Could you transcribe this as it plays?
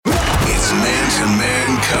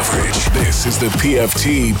coverage. This is the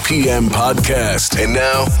PFT PM podcast. And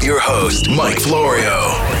now, your host, Mike Florio.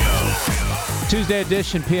 Tuesday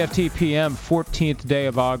edition, PFT PM, 14th day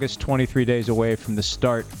of August, 23 days away from the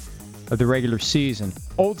start of the regular season.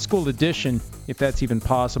 Old school edition, if that's even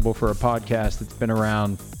possible for a podcast that's been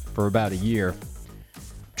around for about a year.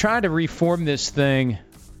 Trying to reform this thing,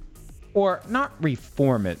 or not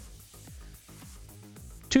reform it.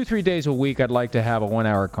 2-3 days a week, I'd like to have a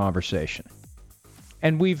 1-hour conversation.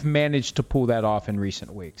 And we've managed to pull that off in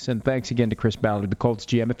recent weeks. And thanks again to Chris Ballard, the Colts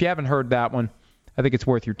GM. If you haven't heard that one, I think it's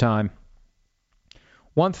worth your time.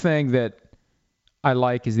 One thing that I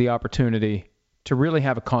like is the opportunity to really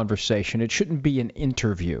have a conversation. It shouldn't be an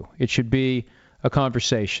interview. It should be a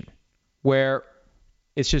conversation where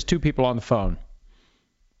it's just two people on the phone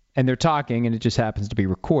and they're talking and it just happens to be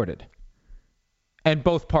recorded. And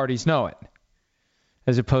both parties know it,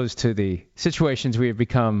 as opposed to the situations we have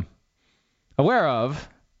become aware of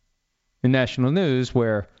in national news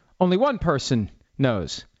where only one person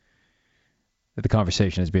knows that the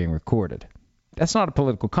conversation is being recorded. That's not a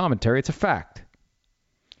political commentary. It's a fact.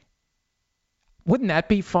 Wouldn't that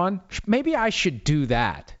be fun? Maybe I should do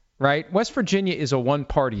that, right? West Virginia is a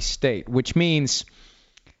one-party state, which means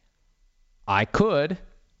I could.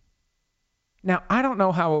 Now, I don't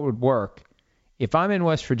know how it would work if I'm in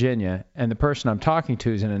West Virginia and the person I'm talking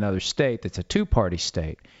to is in another state that's a two-party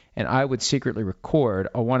state, and I would secretly record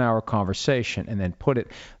a 1-hour conversation and then put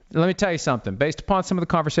it. Let me tell you something. Based upon some of the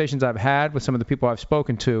conversations I've had with some of the people I've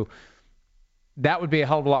spoken to, that would be a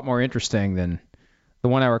hell of a lot more interesting than the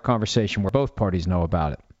 1-hour conversation where both parties know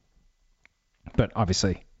about it. But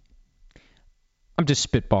obviously, I'm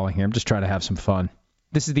just spitballing here. I'm just trying to have some fun.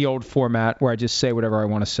 This is the old format where I just say whatever I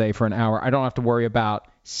want to say for an hour. I don't have to worry about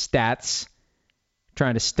stats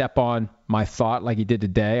trying to step on my thought like he did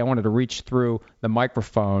today. I wanted to reach through the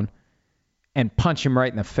microphone and punch him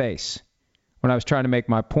right in the face when I was trying to make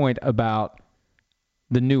my point about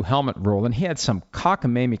the new helmet rule, and he had some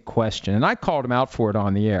cockamamie question, and I called him out for it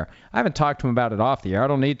on the air. I haven't talked to him about it off the air. I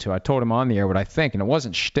don't need to. I told him on the air what I think, and it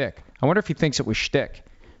wasn't shtick. I wonder if he thinks it was shtick.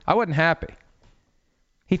 I wasn't happy.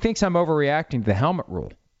 He thinks I'm overreacting to the helmet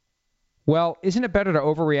rule. Well, isn't it better to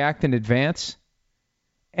overreact in advance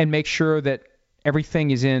and make sure that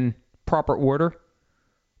everything is in proper order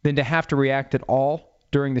than to have to react at all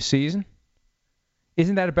during the season?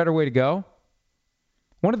 Isn't that a better way to go?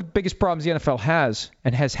 One of the biggest problems the NFL has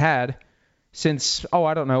and has had since,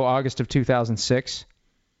 August of 2006,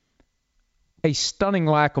 a stunning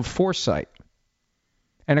lack of foresight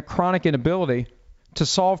and a chronic inability to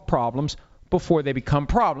solve problems before they become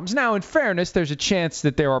problems. Now, in fairness, there's a chance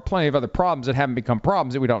that there are plenty of other problems that haven't become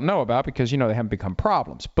problems that we don't know about because, they haven't become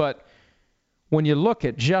problems. But when you look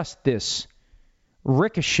at just this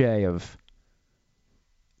ricochet of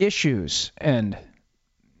issues and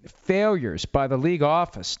failures by the league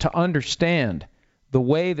office to understand the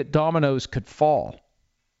way that dominoes could fall,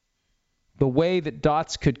 the way that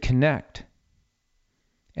dots could connect.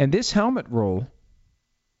 And this helmet rule,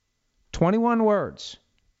 21 words.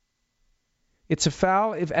 It's a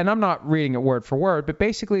foul, and I'm not reading it word for word, but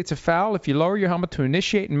basically it's a foul if you lower your helmet to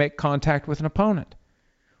initiate and make contact with an opponent.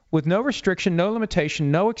 With no restriction, no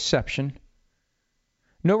limitation, no exception,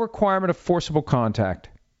 no requirement of forcible contact.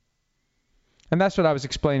 And that's what I was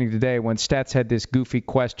explaining today when Stats had this goofy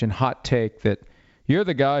question, hot take, that you're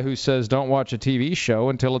the guy who says don't watch a TV show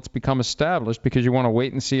until it's become established because you want to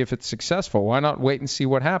wait and see if it's successful. Why not wait and see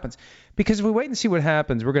what happens? Because if we wait and see what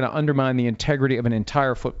happens, we're going to undermine the integrity of an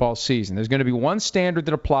entire football season. There's going to be one standard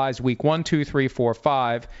that applies week 1, 2, 3, 4,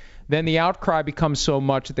 5. Then the outcry becomes so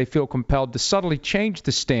much that they feel compelled to subtly change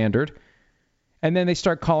the standard, and then they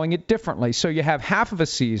start calling it differently. So you have half of a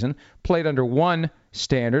season played under one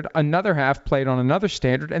standard, another half played on another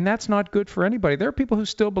standard, and that's not good for anybody. There are people who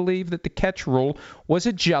still believe that the catch rule was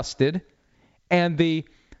adjusted and the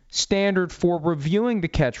standard for reviewing the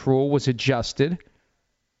catch rule was adjusted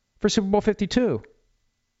for Super Bowl 52.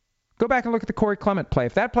 Go back and look at the Corey Clement play.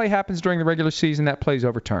 If that play happens during the regular season, that play is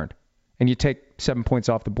overturned, and you take 7 points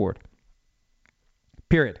off the board.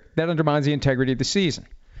 Period. That undermines the integrity of the season.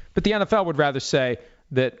 But the NFL would rather say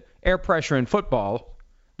that air pressure in football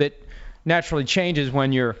that naturally changes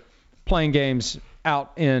when you're playing games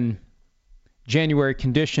out in January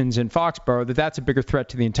conditions in Foxborough, that's a bigger threat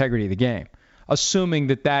to the integrity of the game, assuming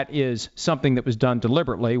that is something that was done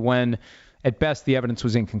deliberately when, at best, the evidence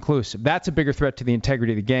was inconclusive. That's a bigger threat to the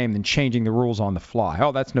integrity of the game than changing the rules on the fly.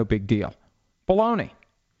 Oh, that's no big deal. Baloney.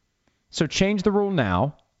 So change the rule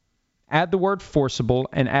now, add the word forcible,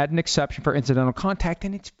 and add an exception for incidental contact,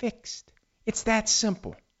 and it's fixed. It's that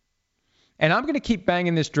simple. And I'm going to keep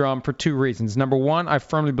banging this drum for two reasons. Number one, I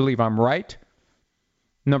firmly believe I'm right.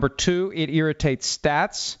 Number 2, it irritates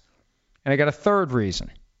stats. And I got a third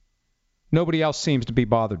reason. Nobody else seems to be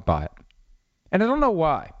bothered by it. And I don't know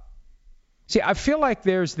why. See, I feel like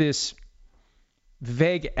there's this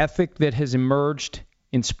vague ethic that has emerged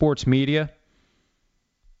in sports media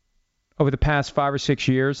over the past 5 or 6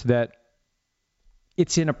 years that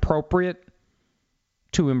it's inappropriate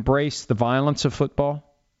to embrace the violence of football,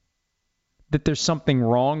 that there's something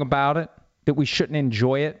wrong about it, that we shouldn't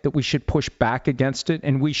enjoy it, that we should push back against it,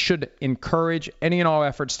 and we should encourage any and all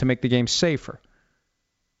efforts to make the game safer.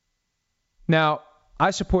 Now,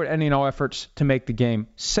 I support any and all efforts to make the game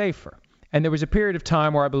safer. And there was a period of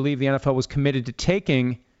time where I believe the NFL was committed to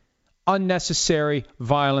taking unnecessary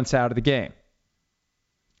violence out of the game.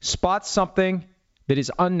 Spot something that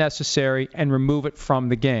is unnecessary and remove it from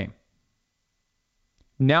the game.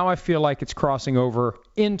 Now I feel like it's crossing over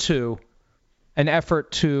into an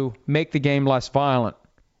effort to make the game less violent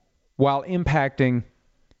while impacting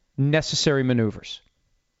necessary maneuvers.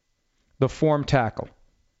 The form tackle.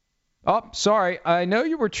 Oh, sorry, I know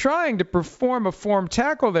you were trying to perform a form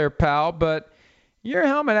tackle there, pal, but your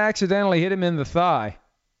helmet accidentally hit him in the thigh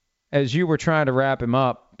as you were trying to wrap him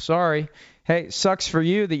up. Sorry. Hey, sucks for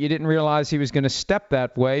you that you didn't realize he was going to step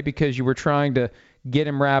that way because you were trying to get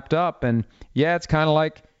him wrapped up. And yeah, it's kind of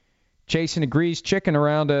like chasing a greased chicken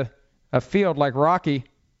around a field like Rocky,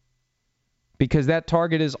 because that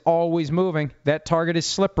target is always moving. That target is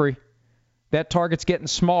slippery. That target's getting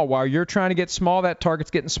small. While you're trying to get small, that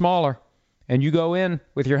target's getting smaller. And you go in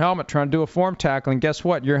with your helmet trying to do a form tackle, and guess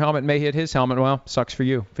what? Your helmet may hit his helmet. Well, sucks for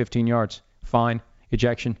you. 15 yards. Fine.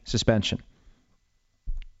 Ejection. Suspension.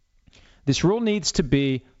 This rule needs to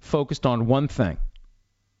be focused on one thing: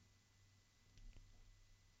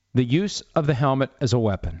 the use of the helmet as a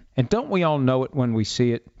weapon. And don't we all know it when we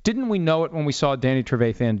see it? Didn't we know it when we saw Danny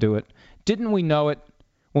Trevathan do it? Didn't we know it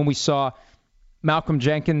when we saw Malcolm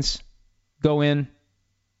Jenkins go in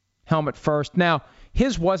helmet first? Now,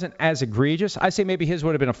 his wasn't as egregious. I say maybe his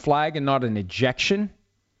would have been a flag and not an ejection.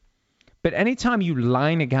 But anytime you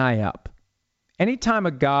line a guy up, anytime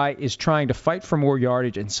a guy is trying to fight for more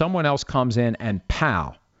yardage and someone else comes in and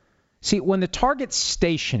pow. See, when the target's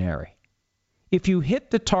stationary, if you hit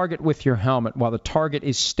the target with your helmet while the target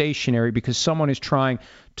is stationary because someone is trying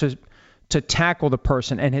to tackle the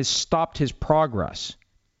person and has stopped his progress,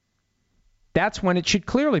 that's when it should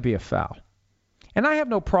clearly be a foul. And I have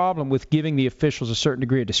no problem with giving the officials a certain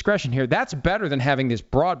degree of discretion here. That's better than having this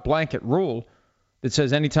broad blanket rule that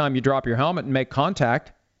says anytime you drop your helmet and make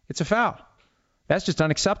contact, it's a foul. That's just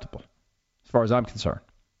unacceptable as far as I'm concerned.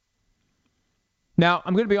 Now,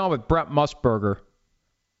 I'm going to be on with Brett Musburger,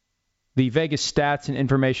 the Vegas Stats and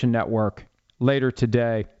Information Network, later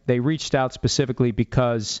today. They reached out specifically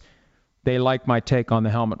because they like my take on the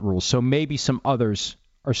helmet rules. So maybe some others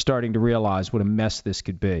are starting to realize what a mess this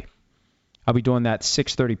could be. I'll be doing that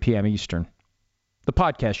 6:30 p.m. Eastern. The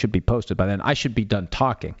podcast should be posted by then. I should be done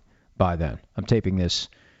talking by then. I'm taping this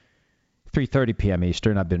 3:30 p.m.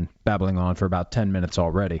 Eastern. I've been babbling on for about 10 minutes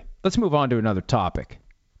already. Let's move on to another topic,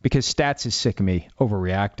 because Stats is sick of me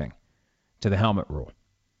overreacting to the helmet rule.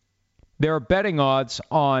 There are betting odds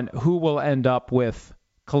on who will end up with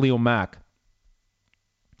Khalil Mack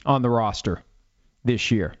on the roster this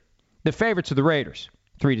year. The favorites are the Raiders,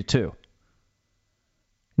 3-2.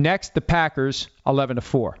 Next, the Packers,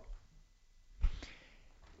 11-4.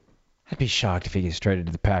 I'd be shocked if he gets traded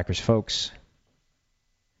to the Packers, folks.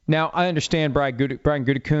 Now, I understand Brian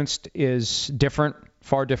Gutekunst is different,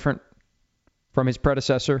 far different from his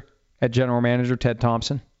predecessor at general manager Ted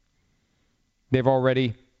Thompson. They've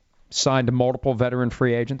already signed multiple veteran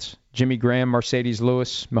free agents: Jimmy Graham, Mercedes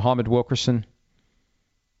Lewis, Muhammad Wilkerson.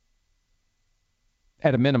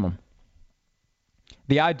 At a minimum,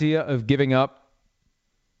 the idea of giving up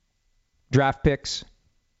draft picks,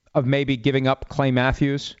 of maybe giving up Clay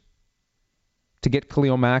Matthews to get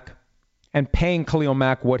Khalil Mack, and paying Khalil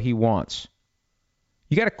Mack what he wants.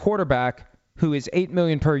 You got a quarterback who is $8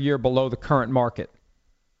 million per year below the current market,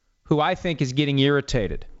 who I think is getting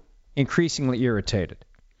irritated, increasingly irritated.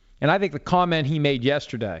 And I think the comment he made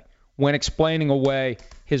yesterday when explaining away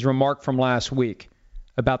his remark from last week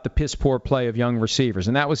about the piss-poor play of young receivers,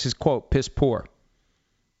 and that was his quote, piss-poor,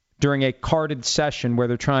 during a carded session where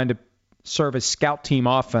they're trying to serve as scout team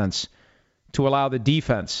offense to allow the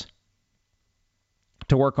defense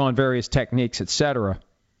to work on various techniques, etc.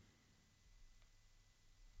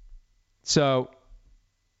 So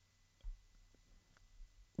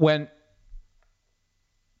when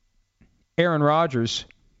Aaron Rodgers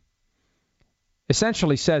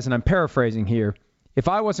essentially says, and I'm paraphrasing here, if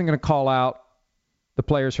I wasn't going to call out the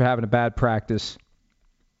players for having a bad practice,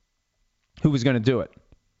 who was going to do it?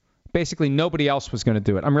 Basically, nobody else was going to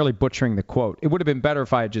do it. I'm really butchering the quote. It would have been better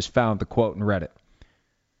if I had just found the quote and read it.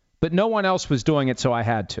 But no one else was doing it, so I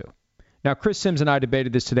had to. Now, Chris Sims and I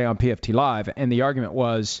debated this today on PFT Live, and the argument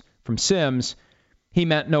was, from Sims, he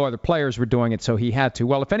meant no other players were doing it, so he had to.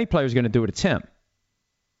 Well, if any player is going to do it, it's him.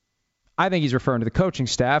 I think he's referring to the coaching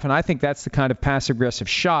staff, and I think that's the kind of passive-aggressive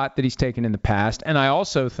shot that he's taken in the past. And I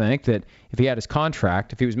also think that if he had his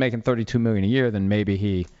contract, if he was making $32 million a year, then maybe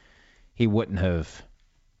he wouldn't have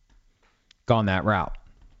gone that route.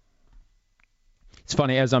 It's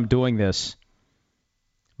funny, as I'm doing this,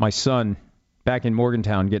 my son, back in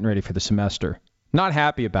Morgantown, getting ready for the semester, not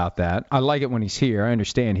happy about that. I like it when he's here. I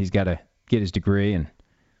understand he's got to get his degree and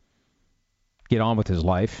get on with his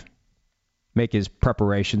life, make his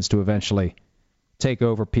preparations to eventually take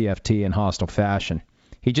over PFT in hostile fashion.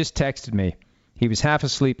 He just texted me. He was half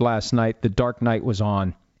asleep last night. The Dark Knight was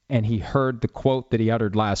on, and he heard the quote that he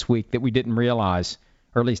uttered last week that we didn't realize,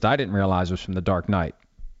 or at least I didn't realize, was from The Dark Knight.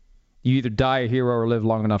 You either die a hero or live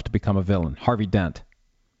long enough to become a villain. Harvey Dent.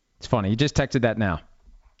 It's funny. He just texted that now.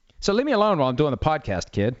 So leave me alone while I'm doing the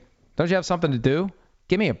podcast, kid. Don't you have something to do?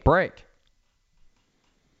 Give me a break.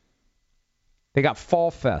 They got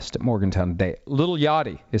Fall Fest at Morgantown today. Little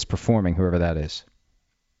Yachty is performing, whoever that is.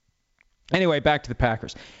 Anyway, back to the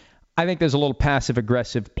Packers. I think there's a little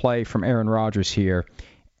passive-aggressive play from Aaron Rodgers here,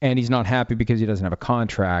 and he's not happy because he doesn't have a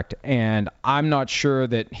contract. And I'm not sure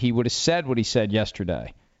that he would have said what he said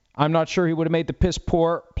yesterday. I'm not sure he would have made the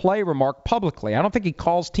piss-poor play remark publicly. I don't think he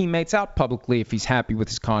calls teammates out publicly if he's happy with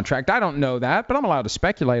his contract. I don't know that, but I'm allowed to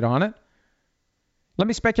speculate on it. Let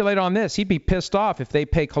me speculate on this. He'd be pissed off if they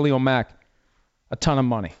pay Khalil Mack a ton of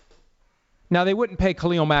money. Now, they wouldn't pay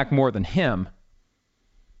Khalil Mack more than him,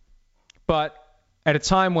 but at a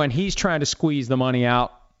time when he's trying to squeeze the money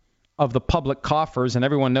out of the public coffers and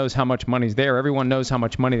everyone knows how much money's there, everyone knows how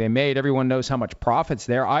much money they made, everyone knows how much profit's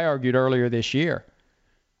there. I argued earlier this year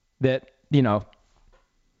that,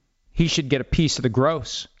 he should get a piece of the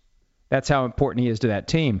gross. That's how important he is to that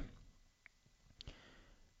team.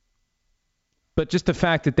 But just the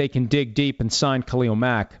fact that they can dig deep and sign Khalil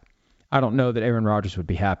Mack, I don't know that Aaron Rodgers would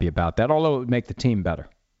be happy about that, although it would make the team better.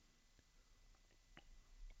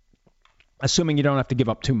 Assuming you don't have to give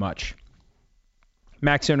up too much.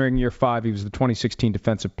 Mack's entering year 5. He was the 2016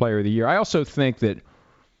 Defensive Player of the Year. I also think that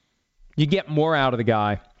you get more out of the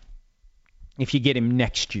guy if you get him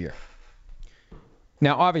next year.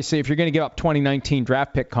 Now, obviously, if you're going to give up 2019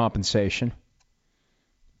 draft pick compensation,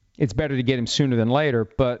 it's better to get him sooner than later,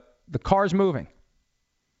 but the car's moving.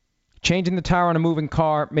 Changing the tire on a moving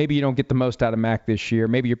car, maybe you don't get the most out of Mack this year.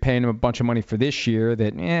 Maybe you're paying him a bunch of money for this year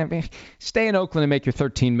that, stay in Oakland and make your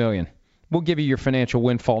 $13 million. We'll give you your financial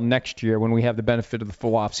windfall next year when we have the benefit of the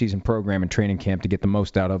full off-season program and training camp to get the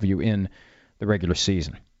most out of you in the regular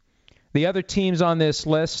season. The other teams on this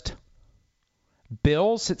list,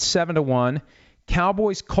 Bills at 7-1,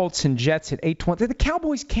 Cowboys, Colts, and Jets at 8-20. The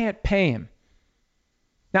Cowboys can't pay him.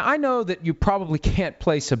 Now, I know that you probably can't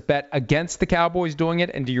place a bet against the Cowboys doing it,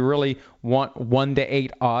 and do you really want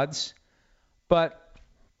 1-8 odds? But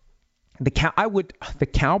the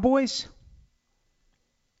Cowboys,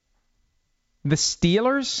 the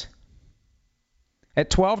Steelers at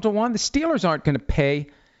 12-1, the Steelers aren't going to pay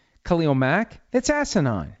Khalil Mack. It's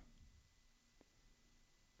asinine.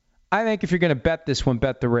 I think if you're going to bet this one,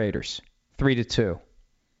 bet the Raiders 3-2.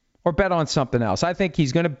 Or bet on something else. I think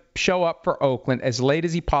he's going to show up for Oakland as late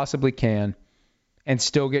as he possibly can and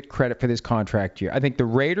still get credit for this contract year. I think the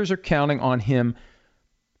Raiders are counting on him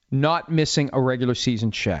not missing a regular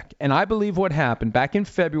season check. And I believe what happened back in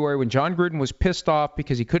February when John Gruden was pissed off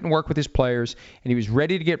because he couldn't work with his players and he was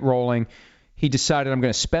ready to get rolling, he decided, I'm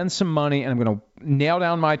going to spend some money and I'm going to nail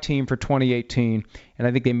down my team for 2018. And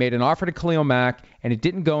I think they made an offer to Khalil Mack, and it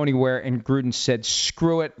didn't go anywhere. And Gruden said,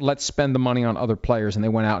 screw it, let's spend the money on other players. And they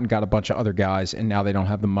went out and got a bunch of other guys, and now they don't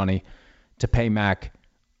have the money to pay Mack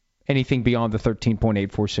anything beyond the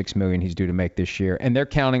 $13.846 million he's due to make this year. And they're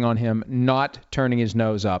counting on him not turning his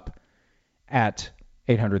nose up at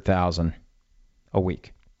 $800,000 a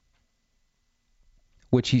week,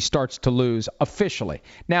 which he starts to lose officially.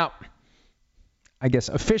 Now, I guess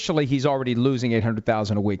officially he's already losing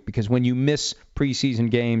 $800,000 a week because when you miss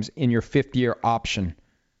preseason games in your fifth-year option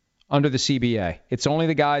under the CBA, it's only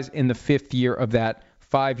the guys in the fifth year of that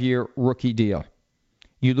 5-year rookie deal.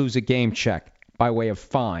 You lose a game check by way of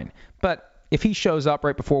fine. But if he shows up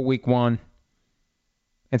right before week 1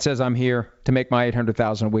 and says, I'm here to make my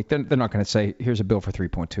 $800,000 a week, they're not going to say, here's a bill for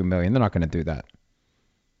 $3.2 million. They're not going to do that.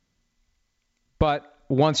 But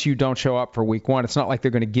once you don't show up for week 1, it's not like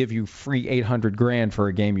they're going to give you free $800,000 for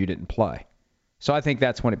a game you didn't play. So I think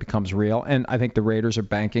that's when it becomes real, and I think the Raiders are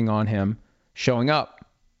banking on him showing up.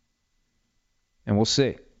 And we'll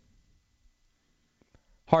see.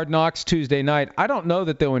 Hard Knocks Tuesday night. I don't know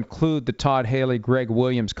that they'll include the Todd Haley-Greg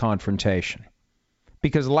Williams confrontation.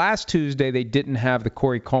 Because last Tuesday they didn't have the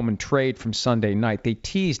Corey Coleman trade from Sunday night. They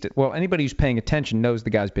teased it. Well, anybody who's paying attention knows the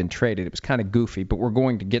guy's been traded. It was kind of goofy, but we're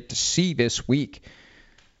going to get to see this week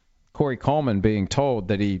Corey Coleman being told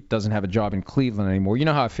that he doesn't have a job in Cleveland anymore. You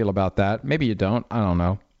know how I feel about that. Maybe you don't. I don't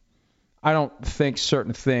know. I don't think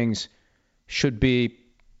certain things should be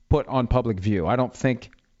put on public view. I don't think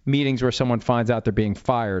meetings where someone finds out they're being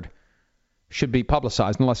fired should be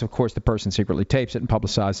publicized, unless, of course, the person secretly tapes it and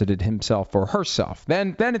publicizes it himself or herself.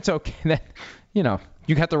 Then it's okay. Then,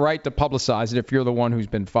 you have the right to publicize it if you're the one who's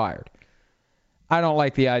been fired. I don't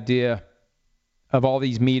like the idea of all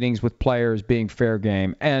these meetings with players being fair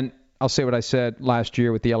game. And I'll say what I said last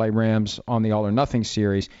year with the LA Rams on the All or Nothing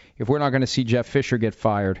series. If we're not going to see Jeff Fisher get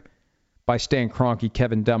fired by Stan Kroenke,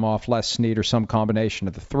 Kevin Demoff, Les Snead, or some combination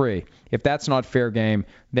of the three, if that's not fair game,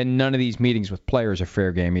 then none of these meetings with players are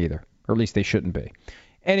fair game either. Or at least they shouldn't be.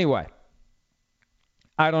 Anyway,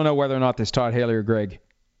 I don't know whether or not this Todd Haley or Greg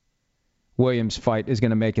Williams fight is going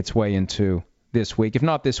to make its way into this week. If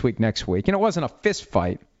not this week, next week. And it wasn't a fist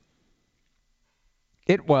fight.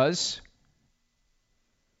 It was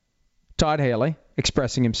Todd Haley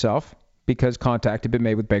expressing himself because contact had been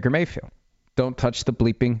made with Baker Mayfield. Don't touch the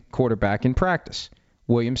bleeping quarterback in practice.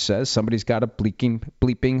 Williams says somebody's got to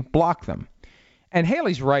bleeping block them. And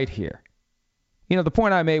Haley's right here. The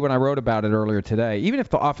point I made when I wrote about it earlier today, even if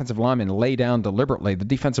the offensive linemen lay down deliberately, the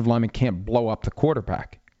defensive lineman can't blow up the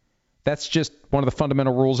quarterback. That's just one of the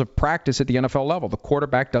fundamental rules of practice at the NFL level. The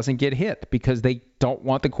quarterback doesn't get hit because they don't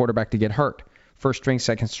want the quarterback to get hurt. First string,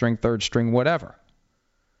 second string, third string, whatever.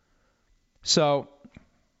 So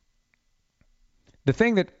the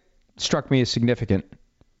thing that struck me as significant,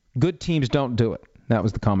 good teams don't do it. That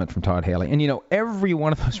was the comment from Todd Haley. And, every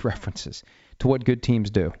one of those references to what good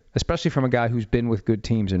teams do, especially from a guy who's been with good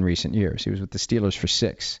teams in recent years. He was with the Steelers for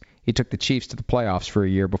 6. He took the Chiefs to the playoffs for a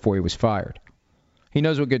year before he was fired. He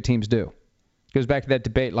knows what good teams do. Goes back to that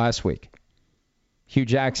debate last week. Hugh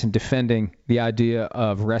Jackson defending the idea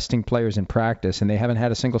of resting players in practice, and they haven't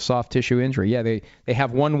had a single soft tissue injury. Yeah, they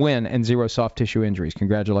have 1 win and 0 soft tissue injuries.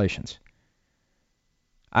 Congratulations.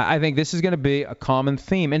 I think this is going to be a common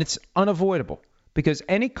theme, and it's unavoidable because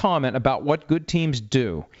any comment about what good teams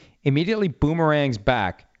do immediately boomerangs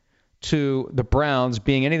back to the Browns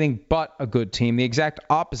being anything but a good team, the exact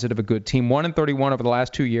opposite of a good team, 1-31 over the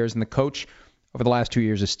last 2 years, and the coach over the last 2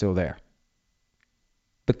 years is still there.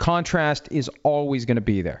 The contrast is always going to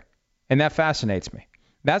be there, and that fascinates me.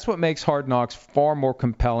 That's what makes Hard Knocks far more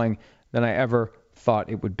compelling than I ever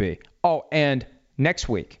thought it would be. Oh, and next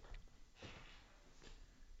week,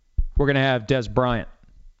 we're going to have Des Bryant.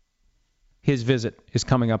 His visit is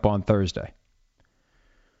coming up on Thursday.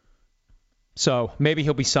 So maybe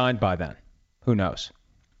he'll be signed by then. Who knows?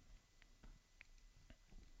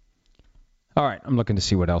 All right, I'm looking to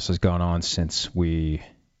see what else has gone on since we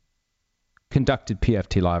conducted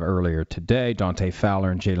PFT Live earlier today. Dante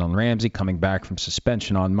Fowler and Jalen Ramsey coming back from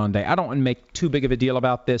suspension on Monday. I don't want to make too big of a deal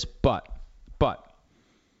about this, but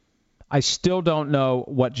I still don't know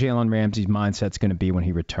what Jalen Ramsey's mindset's going to be when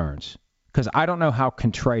he returns. Because I don't know how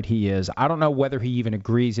contrite he is. I don't know whether he even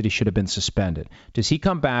agrees that he should have been suspended. Does he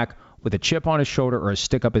come back with a chip on his shoulder or a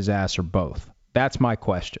stick up his ass or both? That's my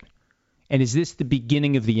question. And is this the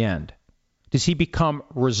beginning of the end? Does he become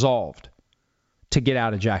resolved to get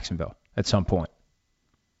out of Jacksonville at some point?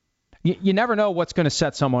 You never know what's going to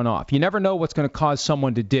set someone off. You never know what's going to cause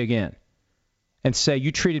someone to dig in and say,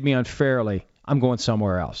 you treated me unfairly. I'm going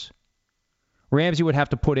somewhere else. Ramsey would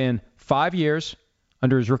have to put in 5 years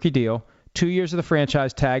under his rookie deal, 2 years of the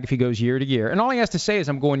franchise tag if he goes year to year. And all he has to say is,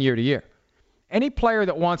 I'm going year to year. Any player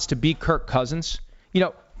that wants to be Kirk Cousins,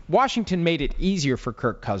 Washington made it easier for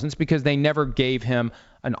Kirk Cousins because they never gave him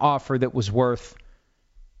an offer that was worth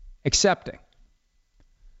accepting.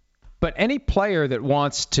 But any player that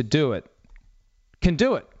wants to do it can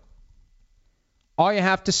do it. All you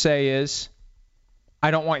have to say is,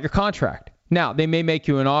 I don't want your contract. Now, they may make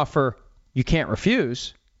you an offer you can't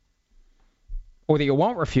refuse, or that you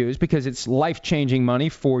won't refuse because it's life-changing money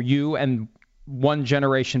for you and one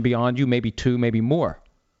generation beyond you, maybe 2, maybe more.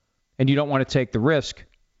 And you don't want to take the risk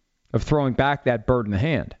of throwing back that bird in the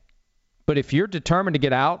hand. But if you're determined to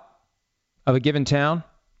get out of a given town,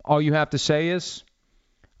 all you have to say is,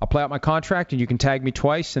 I'll play out my contract and you can tag me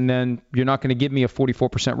twice, and then you're not going to give me a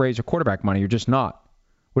 44% raise or quarterback money. You're just not.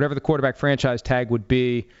 Whatever the quarterback franchise tag would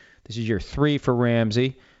be, this is year 3 for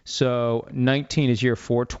Ramsey. So 19 is year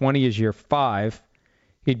 4, 20 is year 5.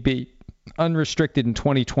 He'd be unrestricted in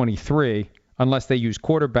 2023 unless they use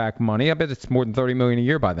quarterback money. I bet it's more than $30 million a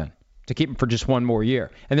year by then to keep him for just one more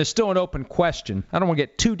year. And there's still an open question. I don't want to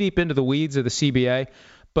get too deep into the weeds of the CBA,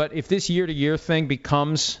 but if this year-to-year thing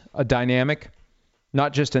becomes a dynamic,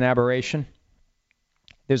 not just an aberration,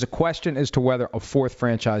 there's a question as to whether a fourth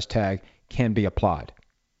franchise tag can be applied.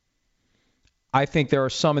 I think there are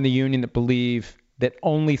some in the union that believe that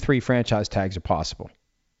only 3 franchise tags are possible.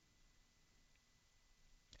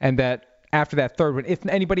 And that after that third one, if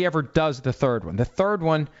anybody ever does the third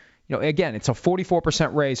one, again, it's a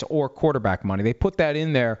 44% raise or quarterback money. They put that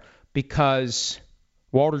in there because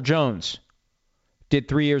Walter Jones did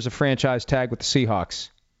 3 years of franchise tag with the Seahawks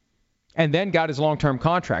and then got his long-term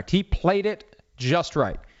contract. He played it just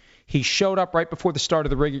right. He showed up right before the start of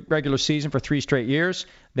the regular season for 3 straight years.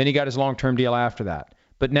 Then he got his long-term deal after that.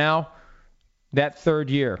 But now, that third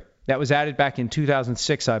year, that was added back in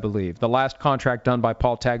 2006, I believe, the last contract done by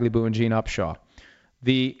Paul Tagliabue and Gene Upshaw.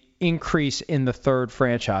 The increase in the third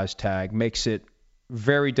franchise tag makes it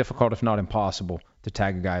very difficult, if not impossible, to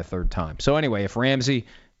tag a guy a third time. So anyway, if Ramsey,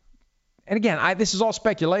 and again, this is all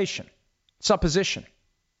speculation, supposition.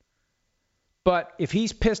 But if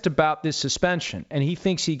he's pissed about this suspension and he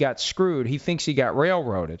thinks he got screwed, he thinks he got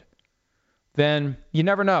railroaded, then you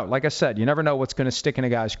never know. Like I said, you never know what's going to stick in a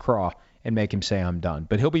guy's craw and make him say, I'm done.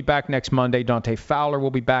 But he'll be back next Monday. Dante Fowler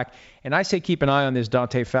will be back. And I say keep an eye on this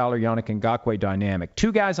Dante Fowler-Yannick Ngakoue dynamic.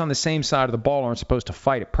 2 guys on the same side of the ball aren't supposed to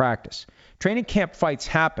fight at practice. Training camp fights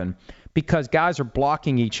happen because guys are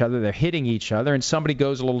blocking each other, they're hitting each other, and somebody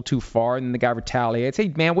goes a little too far, and the guy retaliates.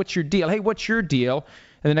 Hey, man, what's your deal? Hey, what's your deal?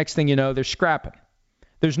 And the next thing you know, they're scrapping.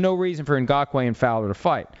 There's no reason for Ngakoue and Fowler to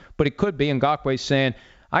fight. But it could be Ngakoue saying,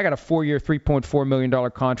 I got a 4-year, $3.4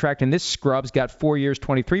 million contract, and this scrub's got 4 years,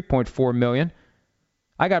 $23.4 million.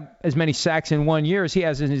 I got as many sacks in 1 year as he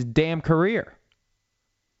has in his damn career.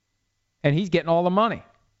 And he's getting all the money.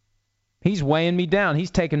 He's weighing me down.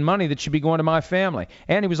 He's taking money that should be going to my family.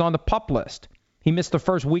 And he was on the PUP list. He missed the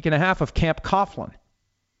first week and a half of Camp Coughlin.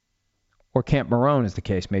 Or Camp Marone, as the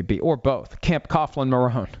case may be. Or both. Camp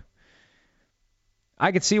Coughlin-Marone.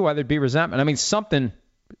 I could see why there'd be resentment. I mean, something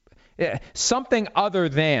other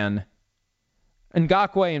than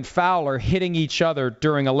Ngakoue and Fowler hitting each other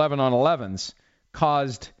during 11-on-11s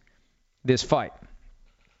caused this fight.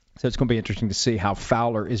 So it's going to be interesting to see how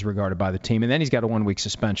Fowler is regarded by the team. And then he's got a 1-week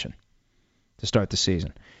suspension to start the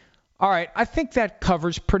season. All right, I think that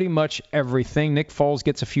covers pretty much everything. Nick Foles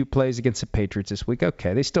gets a few plays against the Patriots this week.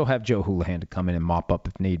 Okay, they still have Joe Houlihan to come in and mop up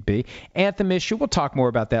if need be. Anthem issue, we'll talk more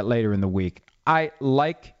about that later in the week. I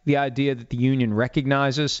like the idea that the union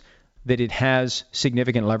recognizes that it has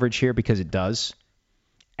significant leverage here because it does.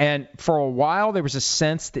 And for a while, there was a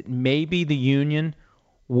sense that maybe the union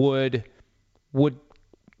would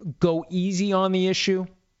go easy on the issue,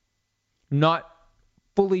 not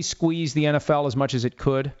fully squeeze the NFL as much as it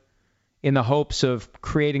could in the hopes of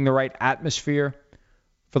creating the right atmosphere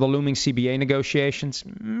for the looming CBA negotiations.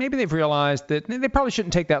 Maybe they've realized that they probably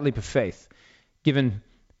shouldn't take that leap of faith, given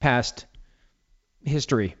past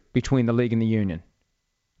history between the league and the union.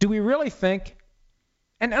 Do we really think,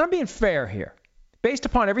 and I'm being fair here, based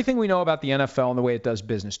upon everything we know about the NFL and the way it does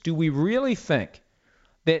business, do we really think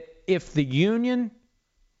that if the union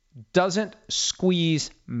doesn't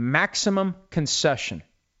squeeze maximum concession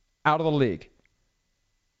out of the league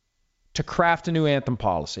to craft a new anthem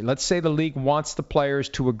policy, let's say the league wants the players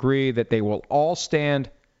to agree that they will all stand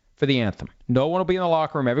for the anthem. No one will be in the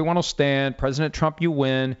locker room. Everyone will stand. President Trump, you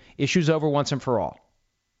win. Issue's over once and for all.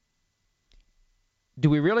 Do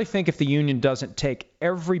we really think if the union doesn't take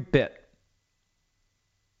every bit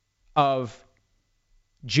of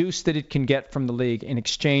juice that it can get from the league in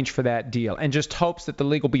exchange for that deal and just hopes that the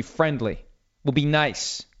league will be friendly, will be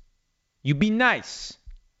nice? You be nice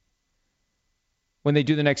when they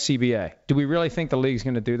do the next CBA. Do we really think the league's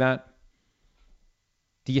going to do that?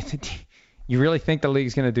 Do you really think the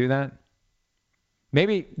league's going to do that?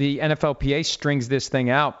 Maybe the NFLPA strings this thing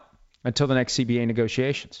out until the next CBA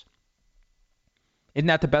negotiations. Isn't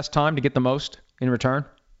that the best time to get the most in return?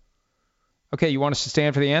 Okay, you want us to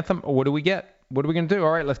stand for the anthem? Or what do we get? What are we going to do?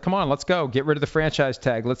 All right, let's go. Get rid of the franchise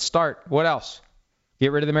tag. Let's start. What else?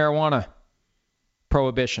 Get rid of the marijuana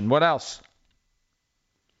prohibition. What else?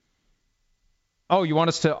 Oh, you want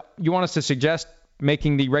us to suggest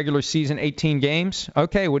making the regular season 18 games?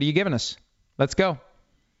 Okay, what are you giving us? Let's go.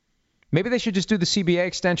 Maybe they should just do the CBA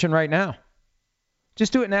extension right now.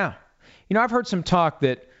 Just do it now. You know, I've heard some talk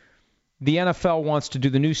that the NFL wants to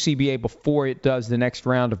do the new CBA before it does the next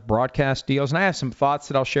round of broadcast deals. And I have some thoughts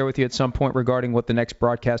that I'll share with you at some point regarding what the next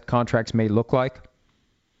broadcast contracts may look like.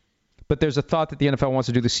 But there's a thought that the NFL wants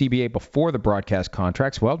to do the CBA before the broadcast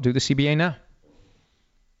contracts. Well, do the CBA now.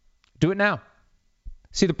 Do it now.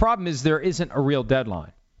 See, the problem is there isn't a real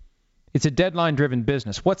deadline. It's a deadline-driven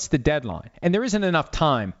business. What's the deadline? And there isn't enough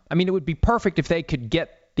time. I mean, it would be perfect if they could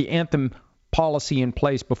get the anthem policy in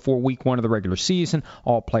place before week 1 of the regular season.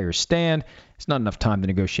 All players stand. It's not enough time to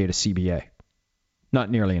negotiate a CBA. Not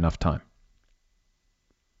nearly enough time.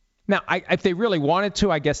 Now, if they really wanted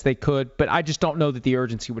to, I guess they could, but I just don't know that the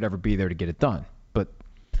urgency would ever be there to get it done. But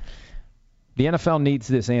the NFL needs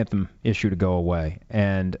this anthem issue to go away.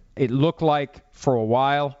 And it looked like for a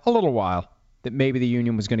little while, that maybe the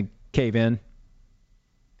union was going to cave in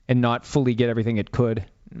and not fully get everything it could.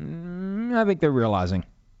 I think they're realizing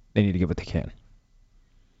they need to get what they can.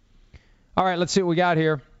 All right, let's see what we got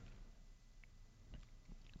here.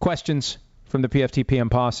 Questions from the PFT PM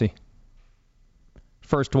posse.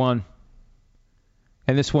 First one,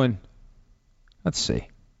 and this one, let's see,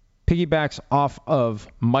 piggybacks off of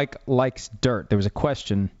Mike Likes Dirt. There was a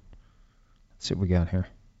question. Let's see what we got here.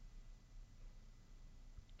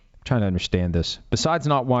 I'm trying to understand this. Besides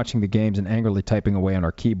not watching the games and angrily typing away on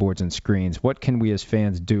our keyboards and screens, what can we as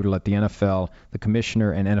fans do to let the NFL, the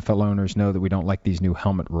commissioner, and NFL owners know that we don't like these new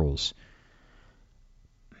helmet rules?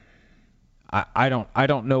 I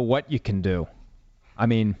don't know what you can do. I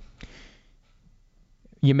mean,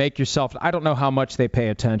 you make yourself... I don't know how much they pay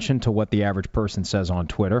attention to what the average person says on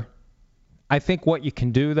Twitter. I think what you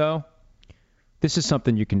can do, though, this is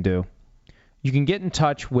something you can do. You can get in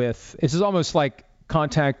touch with... This is almost like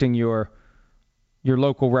contacting your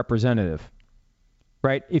local representative,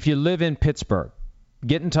 right? If you live in Pittsburgh,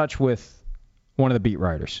 get in touch with one of the beat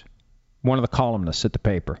writers, one of the columnists at the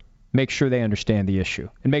paper. Make sure they understand the issue,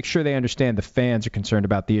 and make sure they understand the fans are concerned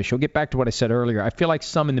about the issue. I'll get back to what I said earlier. I feel like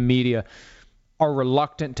some in the media are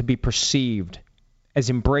reluctant to be perceived as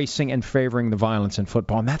embracing and favoring the violence in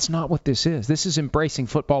football, and that's not what this is. This is embracing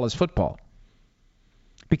football as football,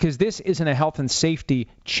 because this isn't a health and safety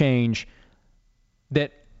change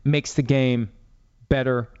that makes the game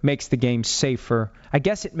better, makes the game safer. I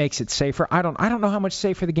guess it makes it safer. I don't know how much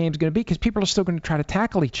safer the game's going to be, because people are still going to try to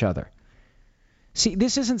tackle each other. See,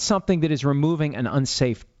 this isn't something that is removing an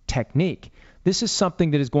unsafe technique. This is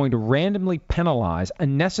something that is going to randomly penalize a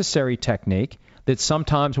necessary technique that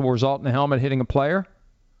sometimes will result in a helmet hitting a player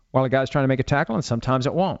while a guy's trying to make a tackle, and sometimes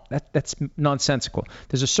it won't. That's nonsensical.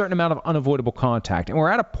 There's a certain amount of unavoidable contact, and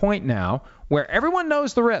we're at a point now where everyone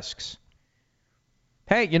knows the risks.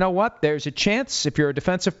 Hey, you know what? There's a chance if you're a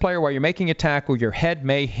defensive player while you're making a tackle, your head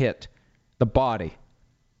may hit the body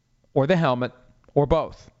or the helmet or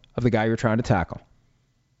both of the guy you're trying to tackle.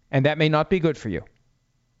 And that may not be good for you.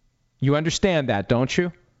 You understand that, don't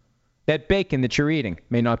you? That bacon that you're eating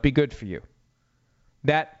may not be good for you.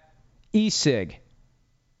 That e-cig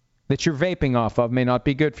that you're vaping off of may not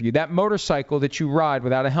be good for you. That motorcycle that you ride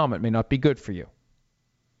without a helmet may not be good for you.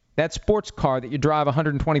 That sports car that you drive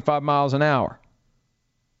 125 miles an hour,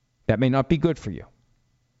 that may not be good for you.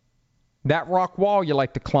 That rock wall you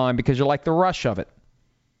like to climb because you like the rush of it,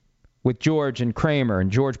 with George and Kramer, and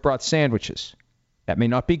George brought sandwiches, that may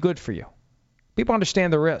not be good for you. People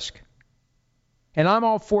understand the risk. And I'm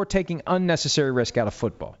all for taking unnecessary risk out of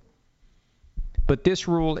football. But this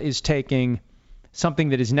rule is taking something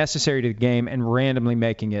that is necessary to the game and randomly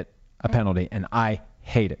making it a penalty, and I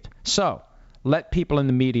hate it. So, let people in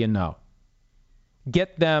the media know.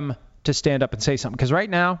 Get them to stand up and say something, because right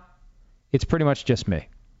now, it's pretty much just me.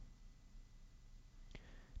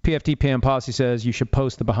 PFT PM Posse says you should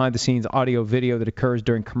post the behind-the-scenes audio video that occurs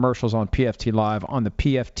during commercials on PFT Live on the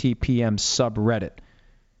PFT PM subreddit.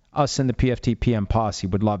 Us and the PFT PM Posse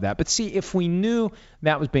would love that. But see, if we knew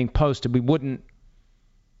that was being posted, we wouldn't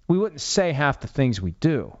say half the things we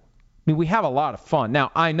do. I mean, we have a lot of fun.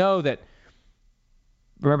 Now, I know that,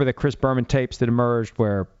 remember the Chris Berman tapes that emerged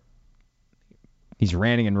where he's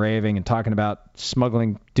ranting and raving and talking about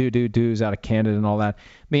smuggling do-do-dos out of Canada and all that.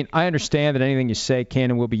 I mean, I understand that anything you say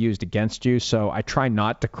can and will be used against you, so I try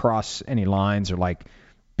not to cross any lines or, like,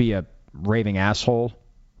 be a raving asshole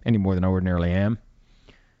any more than I ordinarily am.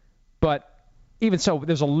 But even so,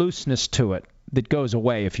 there's a looseness to it that goes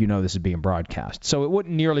away if you know this is being broadcast. So it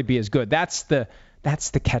wouldn't nearly be as good. That's the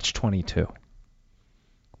catch-22.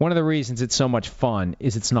 One of the reasons it's so much fun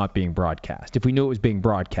is it's not being broadcast. If we knew it was being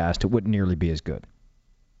broadcast, it wouldn't nearly be as good.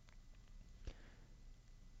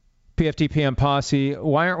 PFT PM Posse,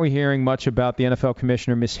 why aren't we hearing much about the NFL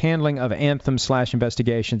commissioner mishandling of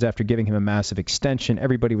anthem/investigations after giving him a massive extension?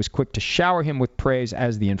 Everybody was quick to shower him with praise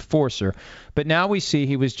as the enforcer, but now we see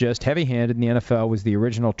he was just heavy-handed and the NFL was the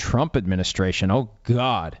original Trump administration. Oh,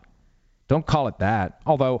 God. Don't call it that.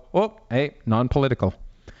 Although, hey, non-political.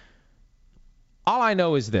 All I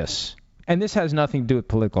know is this, and this has nothing to do with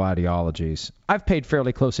political ideologies. I've paid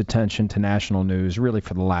fairly close attention to national news really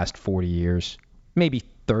for the last 40 years, maybe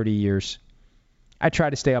 30 years. I try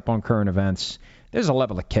to stay up on current events. There's a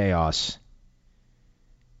level of chaos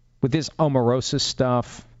with this Omarosa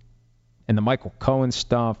stuff and the Michael Cohen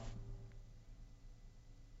stuff.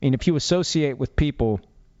 I mean, if you associate with people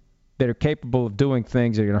that are capable of doing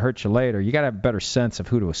things that are going to hurt you later, you got to have a better sense of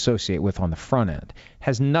who to associate with on the front end. It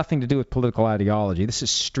has nothing to do with political ideology. This is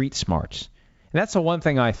street smarts. And that's the one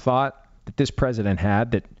thing I thought that this president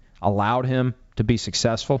had that allowed him to be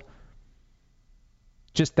successful.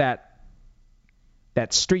 Just that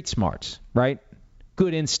street smarts, right?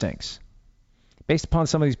 Good instincts. Based upon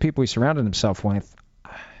some of these people he surrounded himself with,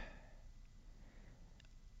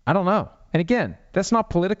 I don't know. And again, that's not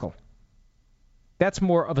political. That's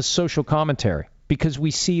more of a social commentary because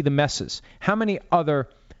we see the messes.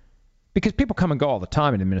 Because people come and go all the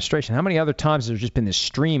time in administration, how many other times there's just been this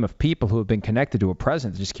stream of people who have been connected to a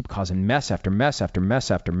president that just keep causing mess after mess after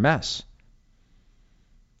mess after mess?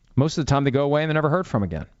 Most of the time they go away and they're never heard from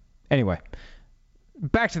again. Anyway,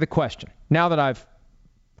 back to the question. Now that I've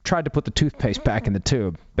tried to put the toothpaste back in the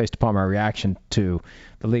tube based upon my reaction to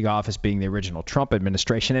the league office being the original Trump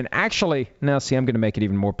administration, and actually, now see, I'm going to make it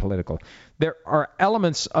even more political. There are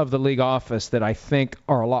elements of the league office that I think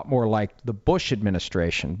are a lot more like the Bush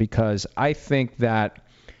administration because I think that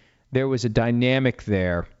there was a dynamic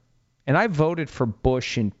there, and I voted for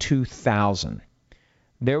Bush in 2000.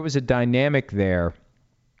 There was a dynamic there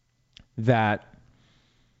that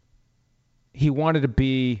he wanted to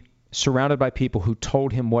be surrounded by people who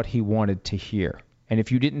told him what he wanted to hear. And if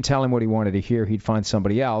you didn't tell him what he wanted to hear, he'd find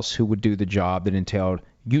somebody else who would do the job that entailed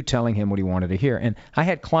you telling him what he wanted to hear. And I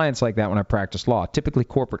had clients like that when I practiced law, typically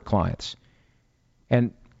corporate clients.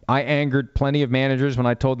 And I angered plenty of managers when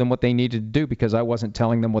I told them what they needed to do because I wasn't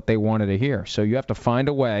telling them what they wanted to hear. So you have to find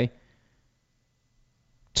a way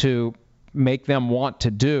to make them want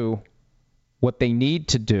to do what they need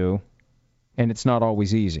to do, and it's not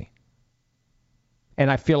always easy. And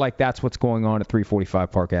I feel like that's what's going on at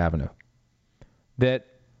 345 Park Avenue. That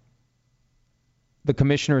the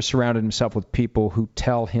commissioner has surrounded himself with people who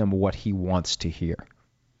tell him what he wants to hear.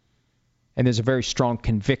 And there's a very strong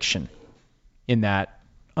conviction in that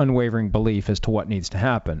unwavering belief as to what needs to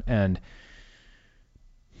happen. And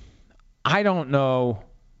I don't know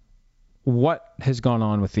what has gone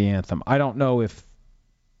on with the anthem. I don't know if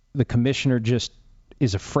the commissioner just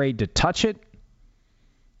is afraid to touch it.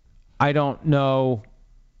 I don't know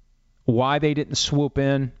why they didn't swoop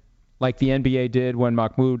in like the NBA did when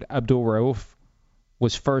Mahmoud Abdul-Rauf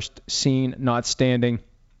was first seen not standing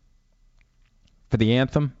for the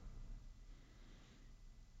anthem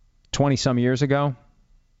 20-some years ago.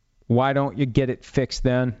 Why don't you get it fixed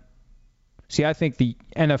then? See, I think the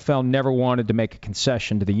NFL never wanted to make a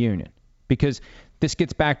concession to the union because this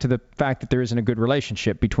gets back to the fact that there isn't a good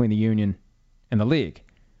relationship between the union and the league.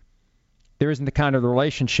 There isn't the kind of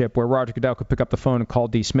relationship where Roger Goodell could pick up the phone and call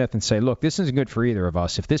D. Smith and say, look, this isn't good for either of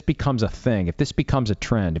us. If this becomes a thing, if this becomes a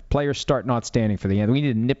trend, if players start not standing for the anthem, we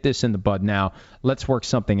need to nip this in the bud now. Let's work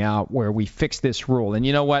something out where we fix this rule. And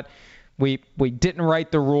you know what? We didn't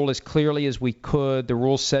write the rule as clearly as we could. The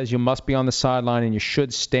rule says you must be on the sideline and you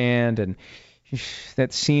should stand. And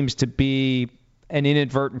that seems to be an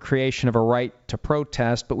inadvertent creation of a right to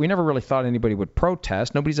protest. But we never really thought anybody would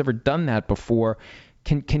protest. Nobody's ever done that before.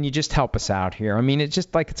 Can you just help us out here? I mean, it's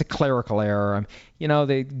just like it's a clerical error. You know,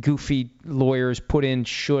 the goofy lawyers put in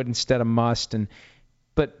should instead of must,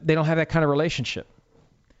 but they don't have that kind of relationship.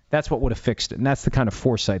 That's what would have fixed it, and that's the kind of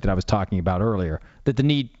foresight that I was talking about earlier, that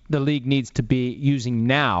the league needs to be using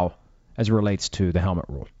now as it relates to the helmet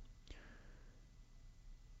rule.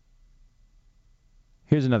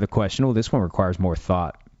 Here's another question. Oh, this one requires more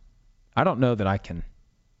thought. I don't know that I can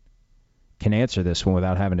answer this one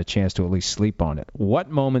without having a chance to at least sleep on it. What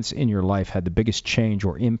moments in your life had the biggest change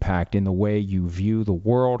or impact in the way you view the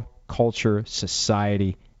world, culture,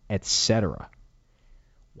 society, etc.?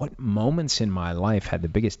 What moments in my life had the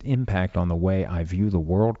biggest impact on the way I view the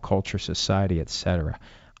world, culture, society, etc.?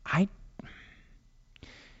 I've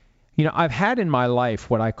had in my life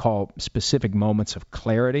what I call specific moments of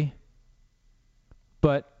clarity,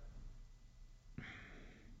 but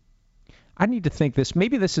I need to think this.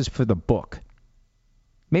 Maybe this is for the book.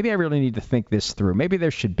 Maybe I really need to think this through. Maybe there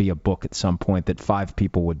should be a book at some point that 5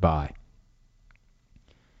 people would buy. I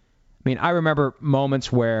mean, I remember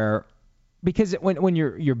moments where, because when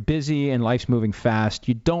you're busy and life's moving fast,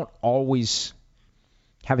 you don't always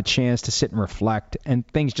have a chance to sit and reflect, and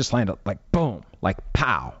things just land up like boom, like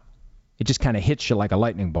pow. It just kind of hits you like a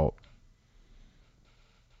lightning bolt.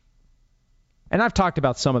 And I've talked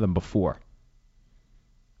about some of them before.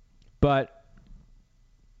 But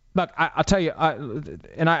look, I'll tell you,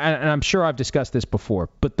 and I'm sure I've discussed this before,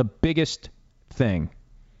 but the biggest thing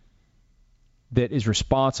that is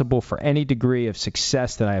responsible for any degree of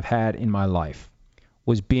success that I have had in my life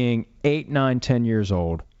was being 8, 9, 10 years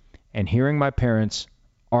old and hearing my parents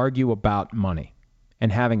argue about money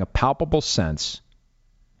and having a palpable sense.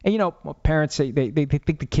 And, you know, parents say they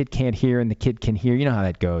think the kid can't hear and the kid can hear. You know how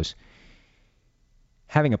that goes.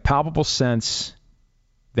 Having a palpable sense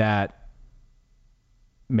that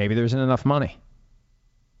maybe there isn't enough money.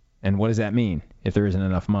 And what does that mean if there isn't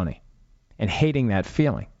enough money? And hating that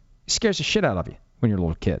feeling. It scares the shit out of you when you're a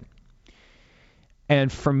little kid.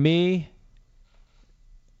 And for me,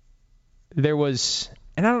 there was,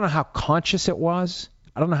 and I don't know how conscious it was.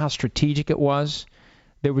 I don't know how strategic it was.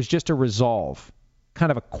 There was just a resolve,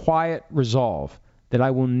 kind of a quiet resolve that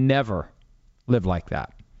I will never live like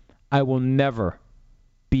that. I will never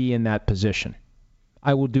be in that position.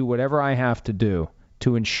 I will do whatever I have to do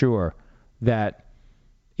to ensure that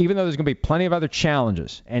even though there's going to be plenty of other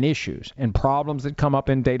challenges and issues and problems that come up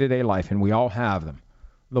in day-to-day life, and we all have them,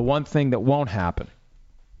 the one thing that won't happen,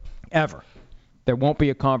 ever, there won't be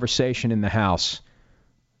a conversation in the house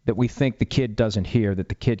that we think the kid doesn't hear, that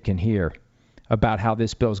the kid can hear, about how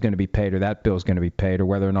this bill is going to be paid or that bill is going to be paid, or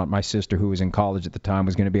whether or not my sister, who was in college at the time,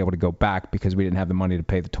 was going to be able to go back because we didn't have the money to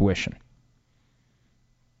pay the tuition.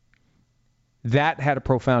 That had a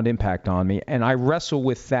profound impact on me, and I wrestle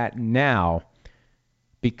with that now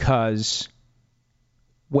because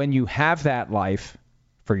when you have that life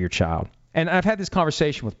for your child, and I've had this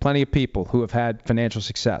conversation with plenty of people who have had financial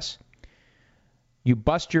success, you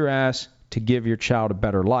bust your ass to give your child a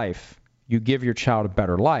better life. You give your child a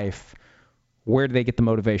better life. Where do they get the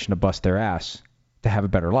motivation to bust their ass to have a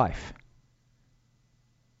better life?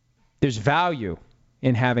 There's value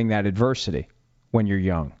in having that adversity when you're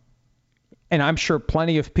young. And I'm sure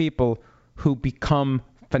plenty of people who become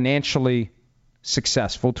financially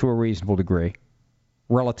successful to a reasonable degree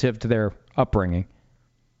relative to their upbringing,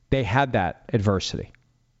 they had that adversity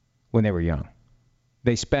when they were young.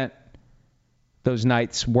 They spent those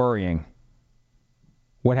nights worrying,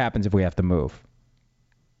 what happens if we have to move?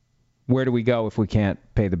 Where do we go if we can't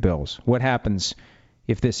pay the bills? What happens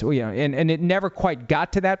if this, you know, and it never quite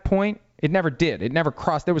got to that point. It never did. It never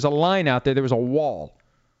crossed. There was a line out there. There was a wall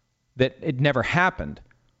that it never happened.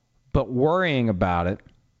 But worrying about it,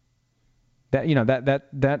 that, you know,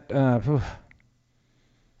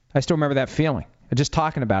 I still remember that feeling. Just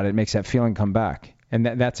talking about it makes that feeling come back. And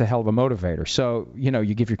that's a hell of a motivator. So, you know,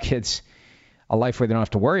 you give your kids a life where they don't have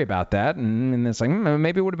to worry about that. And it's like,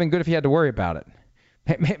 maybe it would have been good if you had to worry about it.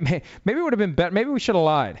 Maybe it would have been better. Maybe we should have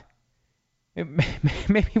lied.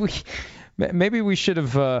 Maybe we should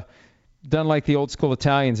have done like the old school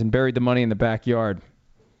Italians and buried the money in the backyard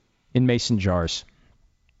in mason jars.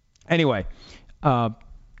 Anyway, that's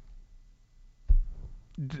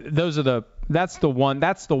the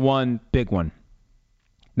one big one.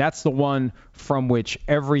 That's the one from which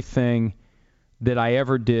everything that I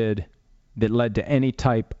ever did that led to any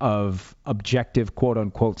type of objective, quote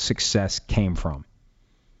unquote, success came from.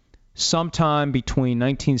 Sometime between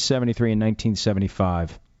 1973 and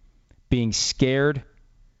 1975, being scared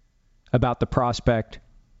about the prospect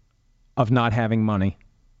of not having money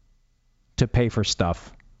to pay for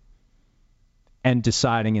stuff and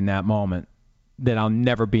deciding in that moment that I'll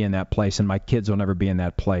never be in that place and my kids will never be in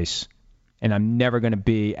that place and I'm never going to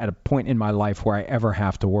be at a point in my life where I ever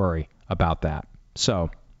have to worry about that. So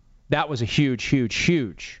that was a huge, huge,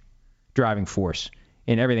 huge driving force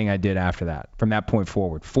in everything I did after that, from that point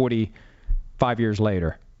forward, 45 years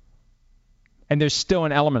later. And there's still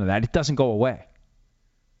an element of that. It doesn't go away.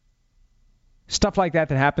 Stuff like that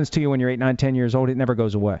happens to you when you're 8, 9, 10 years old, it never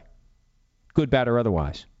goes away. Good, bad, or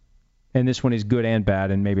otherwise. And this one is good and bad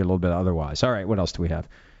and maybe a little bit otherwise. All right, what else do we have?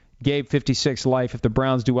 Gabe, 56, life. If the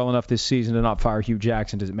Browns do well enough this season to not fire Hugh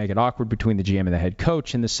Jackson, does it make it awkward between the GM and the head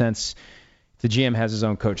coach in the sense the GM has his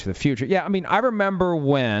own coach for the future? Yeah, I mean, I remember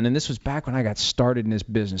when, and this was back when I got started in this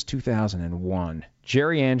business, 2001,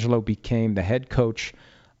 Jerry Angelo became the head coach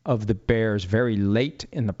of the Bears very late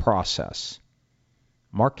in the process.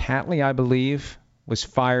 Mark Hatley, I believe, was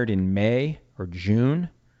fired in May or June.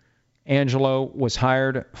 Angelo was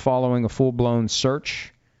hired following a full-blown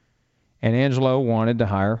search, and Angelo wanted to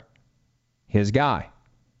hire his guy,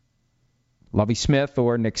 Lovie Smith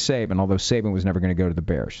or Nick Saban, although Saban was never going to go to the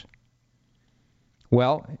Bears.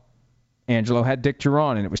 Well, Angelo had Dick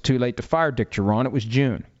Jauron, and it was too late to fire Dick Jauron. It was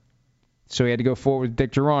June. So he had to go forward with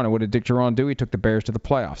Dick Jauron. And what did Dick Jauron do? He took the Bears to the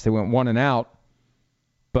playoffs. They went 1-out,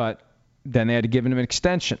 but then they had to give him an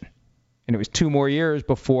extension. And it was 2 more years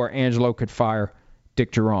before Angelo could fire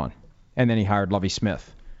Dick Jauron. And then he hired Lovie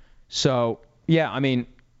Smith. So, yeah, I mean,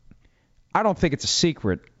 I don't think it's a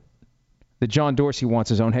secret that John Dorsey wants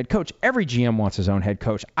his own head coach. Every GM wants his own head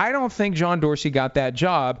coach. I don't think John Dorsey got that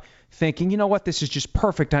job thinking, you know what, this is just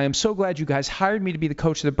perfect. I am so glad you guys hired me to be the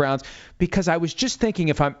coach of the Browns because I was just thinking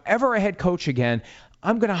if I'm ever a head coach again,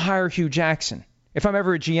 I'm going to hire Hugh Jackson. If I'm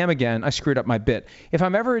ever a GM again, I screwed up my bit. If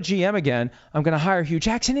I'm ever a GM again, I'm going to hire Hugh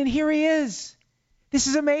Jackson, and here he is. This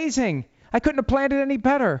is amazing. I couldn't have planned it any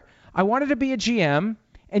better. I wanted to be a GM,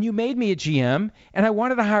 and you made me a GM, and I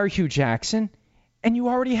wanted to hire Hugh Jackson, and you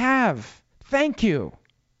already have. Thank you.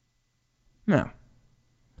 No.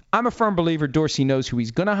 I'm a firm believer Dorsey knows who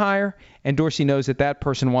he's going to hire, and Dorsey knows that that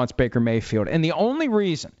person wants Baker Mayfield. And the only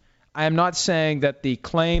reason I am not saying that the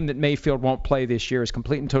claim that Mayfield won't play this year is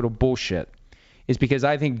complete and total bullshit is because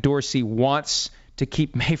I think Dorsey wants to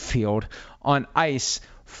keep Mayfield on ice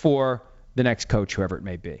for the next coach, whoever it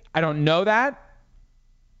may be. I don't know that.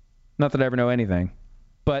 Not that I ever know anything,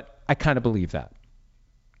 but I kind of believe that.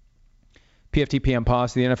 PFTPM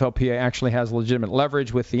policy, the NFLPA actually has legitimate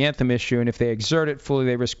leverage with the anthem issue, and if they exert it fully,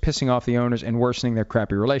 they risk pissing off the owners and worsening their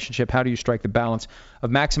crappy relationship. How do you strike the balance of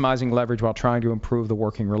maximizing leverage while trying to improve the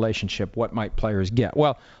working relationship? What might players get?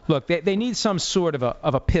 Well, look, they need some sort of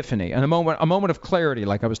epiphany and a moment of clarity,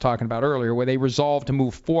 like I was talking about earlier, where they resolve to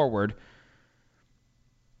move forward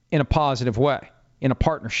in a positive way, in a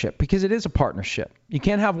partnership, because it is a partnership. You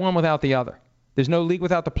can't have one without the other. There's no league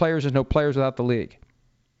without the players. There's no players without the league.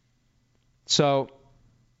 So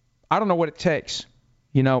I don't know what it takes.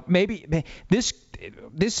 You know, maybe this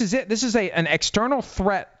is it. This is an external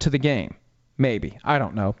threat to the game. Maybe. I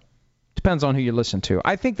don't know. Depends on who you listen to.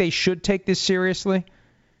 I think they should take this seriously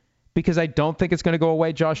because I don't think it's going to go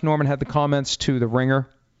away. Josh Norman had the comments to The Ringer.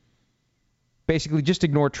 Basically, just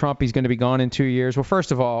ignore Trump. He's going to be gone in 2 years. Well,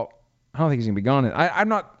 first of all, I don't think he's going to be gone.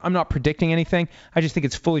 I'm not predicting anything. I just think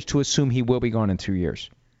it's foolish to assume he will be gone in 2 years.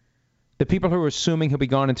 The people who are assuming he'll be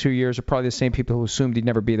gone in 2 years are probably the same people who assumed he'd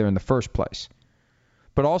never be there in the first place.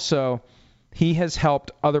 But also, he has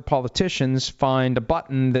helped other politicians find a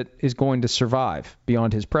button that is going to survive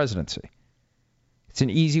beyond his presidency. It's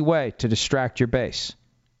an easy way to distract your base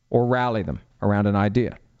or rally them around an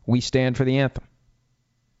idea. We stand for the anthem.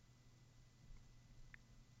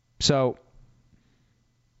 So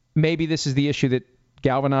maybe this is the issue that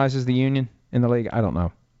galvanizes the union in the league. I don't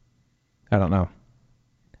know.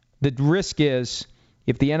 The risk is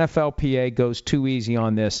if the NFLPA goes too easy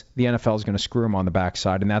on this, the NFL is going to screw them on the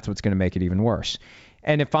backside, and that's what's going to make it even worse.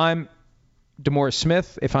 And if I'm DeMaurice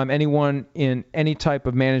Smith, if I'm anyone in any type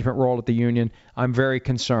of management role at the union, I'm very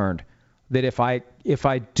concerned that if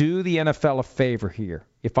I do the NFL a favor here,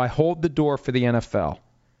 if I hold the door for the NFL,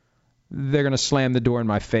 they're going to slam the door in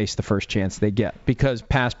my face the first chance they get because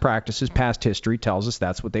past practices, past history tells us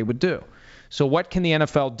that's what they would do. So what can the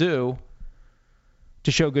NFL do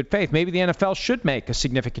to show good faith? Maybe the NFL should make a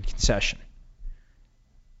significant concession,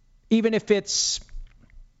 even if it's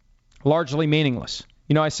largely meaningless.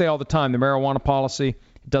 You know, I say all the time, the marijuana policy,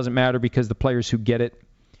 it doesn't matter because the players who get it,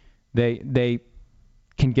 they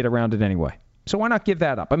can get around it anyway. So why not give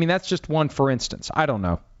that up? I mean, that's just one for instance. I don't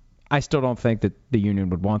know. I still don't think that the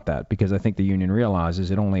union would want that because I think the union realizes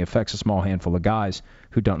it only affects a small handful of guys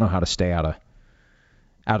who don't know how to stay out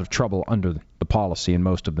of trouble under the policy, and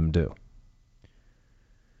most of them do.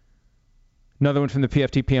 Another one from the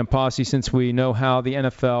PFTPM policy, since we know how the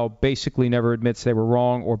NFL basically never admits they were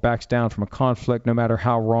wrong or backs down from a conflict, no matter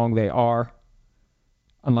how wrong they are,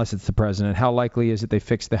 unless it's the president. How likely is it they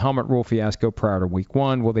fix the helmet rule fiasco prior to week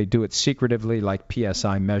 1? Will they do it secretively like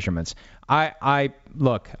PSI measurements? I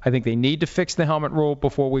think they need to fix the helmet rule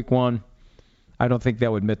before week 1. I don't think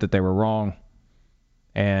they'll admit that they were wrong.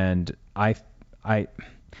 And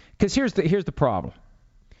because here's the problem.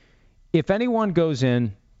 If anyone goes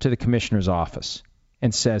in to the commissioner's office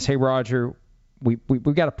and says, hey, Roger,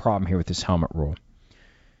 we've got a problem here with this helmet rule.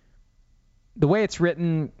 The way it's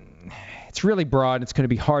written, it's really broad. It's going to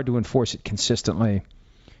be hard to enforce it consistently.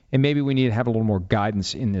 And maybe we need to have a little more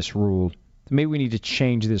guidance in this rule. Maybe we need to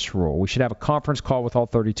change this rule. We should have a conference call with all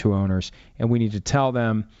 32 owners, and we need to tell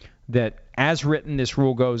them that as written, this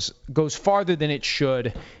rule goes farther than it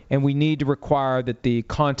should, and we need to require that the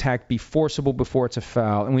contact be forcible before it's a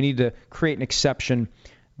foul, and we need to create an exception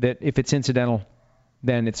that if it's incidental,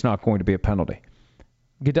 then it's not going to be a penalty.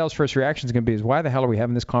 Goodell's first reaction is going to be, why the hell are we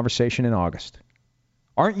having this conversation in August?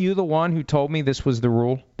 Aren't you the one who told me this was the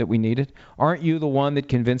rule that we needed? Aren't you the one that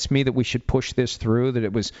convinced me that we should push this through, that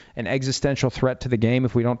it was an existential threat to the game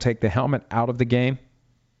if we don't take the helmet out of the game?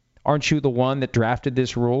 Aren't you the one that drafted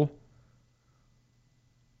this rule?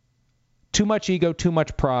 Too much ego, too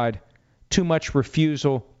much pride, too much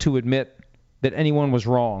refusal to admit that anyone was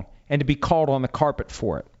wrong and to be called on the carpet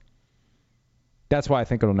for it. That's why I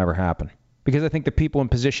think it'll never happen. because I think the people in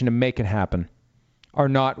position to make it happen are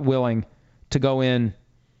not willing to go in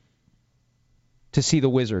to see the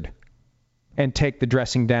wizard and take the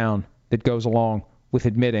dressing down that goes along with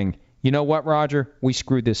admitting, you know what, Roger, we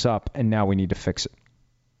screwed this up and now we need to fix it.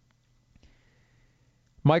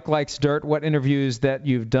 Mike likes dirt. What interviews that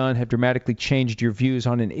you've done have dramatically changed your views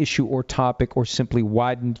on an issue or topic or simply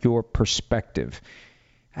widened your perspective?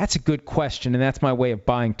 That's a good question, and that's my way of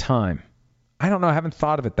buying time. I don't know. I haven't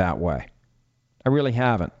thought of it that way. I really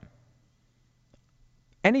haven't.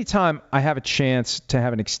 Anytime I have a chance to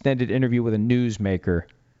have an extended interview with a newsmaker,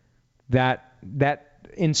 that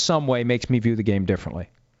in some way makes me view the game differently.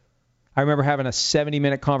 I remember having a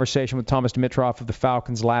 70-minute conversation with Thomas Dimitroff of the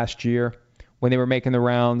Falcons last year when they were making the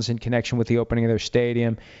rounds in connection with the opening of their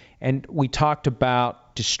stadium. And we talked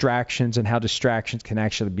about distractions and how distractions can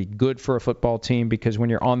actually be good for a football team, because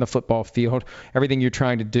when you're on the football field, everything you're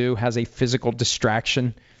trying to do has a physical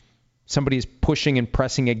distraction. Somebody is pushing and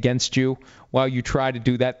pressing against you while you try to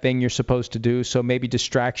do that thing you're supposed to do. So maybe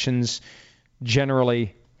distractions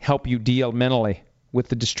generally help you deal mentally with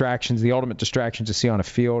the distractions, the ultimate distractions you see on a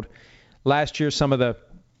field. Last year,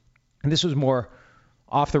 and this was more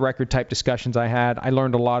off-the-record type discussions I had, I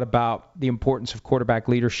learned a lot about the importance of quarterback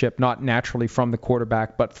leadership, not naturally from the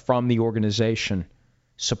quarterback, but from the organization,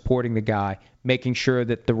 supporting the guy, making sure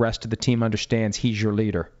that the rest of the team understands he's your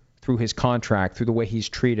leader through his contract, through the way he's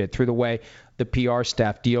treated, through the way the PR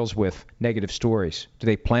staff deals with negative stories. Do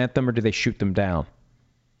they plant them or do they shoot them down?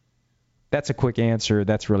 That's a quick answer.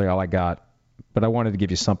 That's really all I got. But I wanted to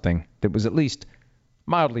give you something that was at least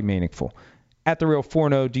mildly meaningful. At The Real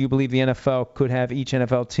Forno, do you believe the NFL could have each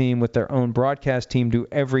NFL team with their own broadcast team do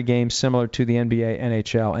every game similar to the NBA,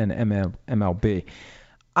 NHL, and MLB?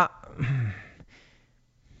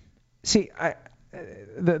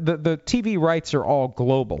 The TV rights are all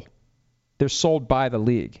global. They're sold by the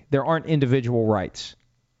league. There aren't individual rights.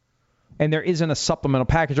 And there isn't a supplemental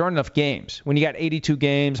package. There aren't enough games. When you got 82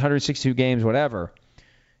 games, 162 games, whatever,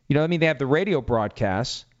 they have the radio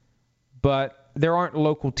broadcasts, but there aren't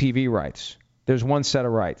local TV rights. There's one set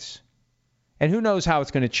of rights. And who knows how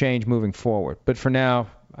it's going to change moving forward. But for now,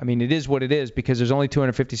 it is what it is, because there's only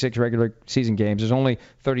 256 regular season games. There's only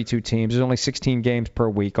 32 teams. There's only 16 games per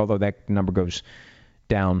week, although that number goes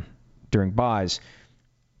down during buys.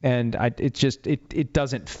 And it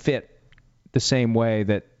doesn't fit the same way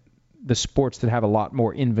that the sports that have a lot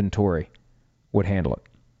more inventory would handle it.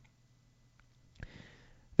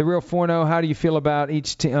 The Real Forno, how do you feel about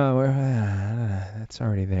each team? Oh, that's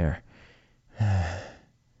already there.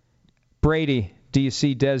 Brady, do you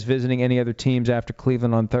see Dez visiting any other teams after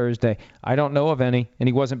Cleveland on Thursday? I don't know of any, and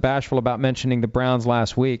he wasn't bashful about mentioning the Browns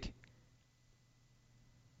last week.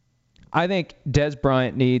 I think Dez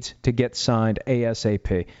Bryant needs to get signed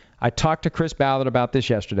ASAP. I talked to Chris Ballard about this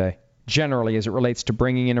yesterday. Generally, as it relates to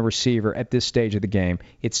bringing in a receiver at this stage of the game,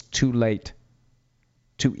 it's too late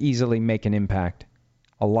to easily make an impact.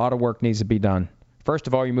 A lot of work needs to be done. First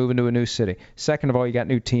of all, you move into a new city. Second of all, you got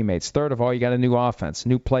new teammates. Third of all, you got a new offense,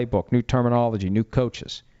 new playbook, new terminology, new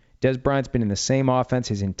coaches. Dez Bryant's been in the same offense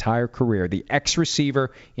his entire career, the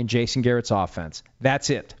ex-receiver in Jason Garrett's offense.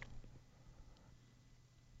 That's it.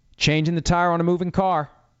 Changing the tire on a moving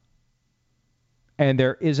car. And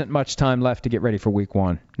there isn't much time left to get ready for week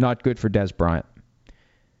one. Not good for Dez Bryant.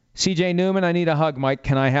 CJ Newman, I need a hug, Mike.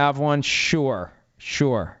 Can I have one? Sure.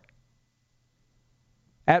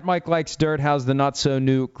 At Mike Likes Dirt, how's the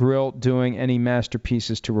not-so-new grill doing? Any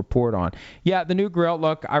masterpieces to report on? Yeah, the new grill,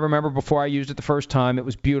 look, I remember before I used it the first time, it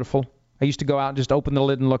was beautiful. I used to go out and just open the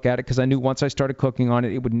lid and look at it because I knew once I started cooking on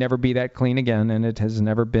it, it would never be that clean again, and it has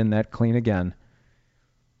never been that clean again.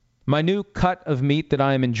 My new cut of meat that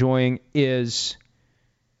I am enjoying is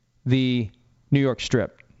the New York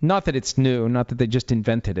strip. Not that it's new, not that they just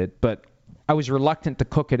invented it, but I was reluctant to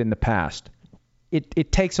cook it in the past.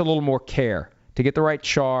 It takes a little more care to get the right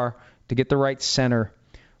char, to get the right center,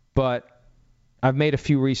 but I've made a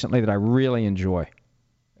few recently that I really enjoy,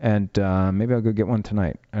 and maybe I'll go get one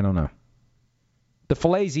tonight. I don't know. The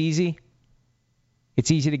filet's easy.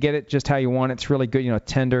 It's easy to get it just how you want it. It's really good,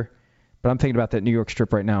 tender, but I'm thinking about that New York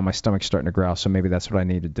strip right now. My stomach's starting to growl, so maybe that's what I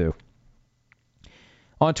need to do.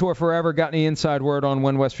 On tour forever, got any inside word on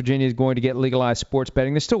when West Virginia is going to get legalized sports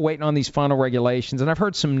betting? They're still waiting on these final regulations, and I've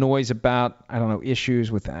heard some noise about,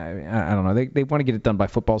 issues with, I don't know, they want to get it done by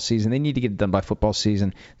football season. They need to get it done by football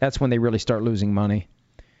season. That's when they really start losing money.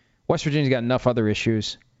 West Virginia's got enough other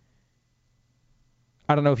issues.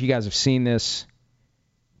 I don't know if you guys have seen this.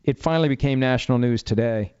 It finally became national news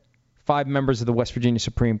today. 5 members of the West Virginia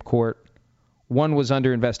Supreme Court. One was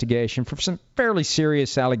under investigation for some fairly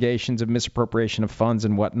serious allegations of misappropriation of funds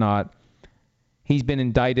and whatnot. He's been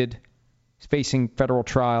indicted. He's facing federal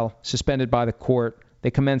trial, suspended by the court. They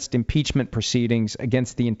commenced impeachment proceedings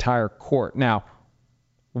against the entire court. Now,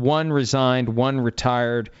 one resigned, one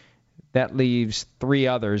retired. That leaves 3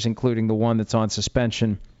 others, including the one that's on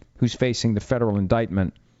suspension, who's facing the federal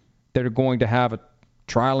indictment, that are going to have a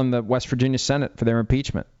trial in the West Virginia Senate for their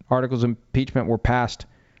impeachment. Articles of impeachment were passed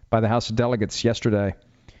by the House of Delegates yesterday.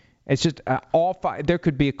 It's just all 5. There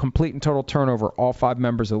could be a complete and total turnover. All 5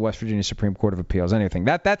 members of the West Virginia Supreme Court of Appeals. Anything.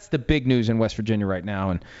 That's the big news in West Virginia right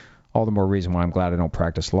now, and all the more reason why I'm glad I don't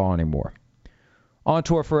practice law anymore. On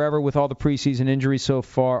tour forever with all the preseason injuries so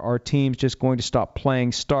far. Our team's just going to stop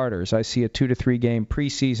playing starters. I see a 2 to 3 game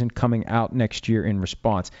preseason coming out next year in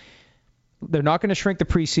response. They're not going to shrink the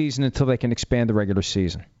preseason until they can expand the regular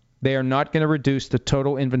season. They are not going to reduce the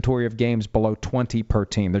total inventory of games below 20 per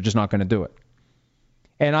team. They're just not going to do it.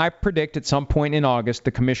 And I predict at some point in August,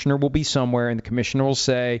 the commissioner will be somewhere, and the commissioner will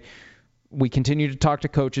say, we continue to talk to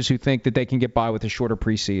coaches who think that they can get by with a shorter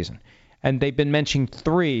preseason. And they've been mentioning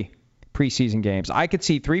 3 preseason games. I could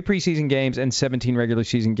see 3 preseason games and 17 regular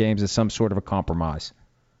season games as some sort of a compromise.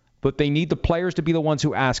 But they need the players to be the ones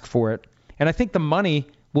who ask for it. And I think the money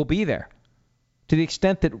will be there. To the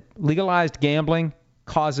extent that legalized gambling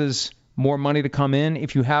causes more money to come in,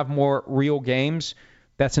 if you have more real games,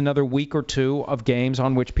 that's another week or 2 of games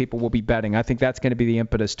on which people will be betting. I think that's going to be the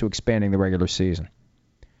impetus to expanding the regular season.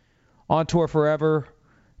 On tour forever.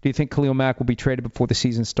 Do you think Khalil Mack will be traded before the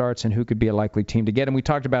season starts, and who could be a likely team to get him? We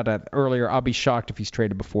talked about that earlier. I'll be shocked if he's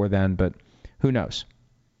traded before then, but who knows?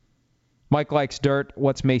 Mike likes dirt.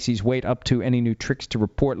 What's Macy's weight up to? Any new tricks to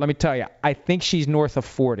report? Let me tell you, I think she's north of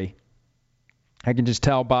 40. I can just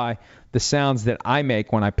tell by the sounds that I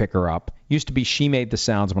make when I pick her up. Used to be she made the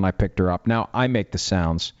sounds when I picked her up. Now I make the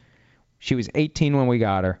sounds. She was 18 when we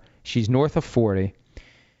got her. She's north of 40.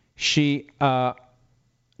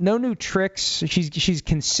 No new tricks. She's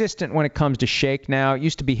consistent when it comes to shake now. It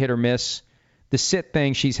used to be hit or miss. The sit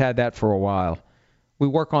thing, she's had that for a while. We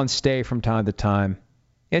work on stay from time to time.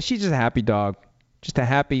 Yeah, she's just a happy dog. Just a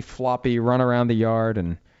happy, floppy, run around the yard.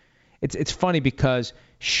 And it's funny because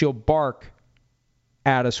she'll bark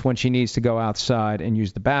at us when she needs to go outside and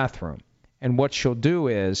use the bathroom. And what she'll do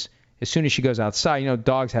is, as soon as she goes outside,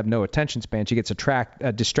 dogs have no attention span. She gets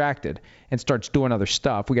distracted and starts doing other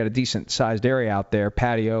stuff. We got a decent-sized area out there,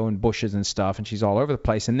 patio and bushes and stuff, and she's all over the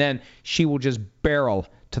place. And then she will just barrel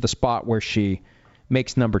to the spot where she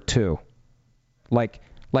makes number 2. Like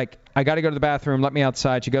I got to go to the bathroom, let me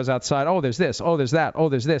outside. She goes outside. Oh, there's this. Oh, there's that. Oh,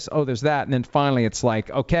 there's this. Oh, there's that. And then finally it's like,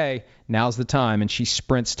 okay, now's the time. And she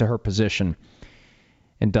sprints to her position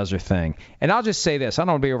and does her thing. And I'll just say this. I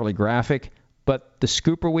don't want to be overly graphic, but the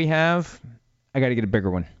scooper we have, I got to get a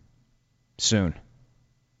bigger one soon.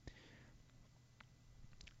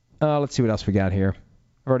 Let's see what else we got here.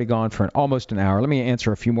 I've already gone for almost an hour. Let me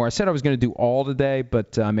answer a few more. I said I was going to do all today,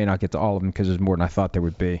 but I may not get to all of them because there's more than I thought there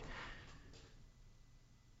would be.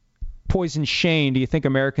 Poison Shane, do you think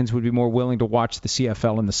Americans would be more willing to watch the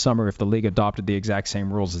CFL in the summer if the league adopted the exact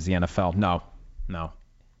same rules as the NFL? No.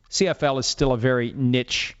 CFL is still a very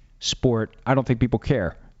niche sport. I don't think people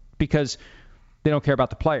care because they don't care about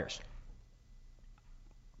the players.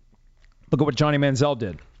 Look at what Johnny Manziel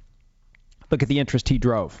did. Look at the interest he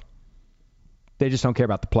drove. They just don't care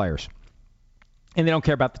about the players. And they don't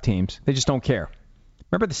care about the teams. They just don't care.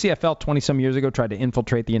 Remember the CFL 20-some years ago tried to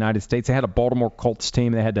infiltrate the United States? They had a Baltimore Colts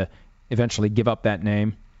team. They had to eventually give up that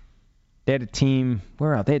name. They had a team.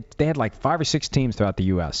 Where else? They had like 5 or 6 teams throughout the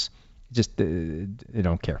U.S. Just they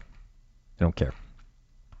don't care. They don't care.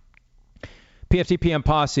 PFT PM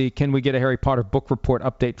Posse, can we get a Harry Potter book report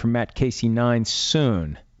update from Matt Casey 9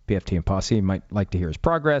 soon? PFT and Posse might like to hear his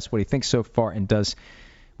progress, what he thinks so far, and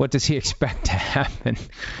what does he expect to happen?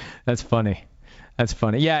 That's funny.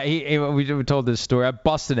 Yeah, we told this story. I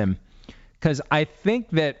busted him because I think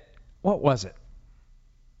that, what was it?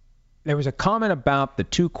 There was a comment about the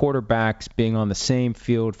 2 quarterbacks being on the same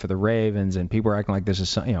field for the Ravens, and people were acting like this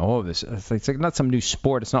is it's like not some new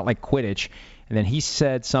sport. It's not like Quidditch. And then he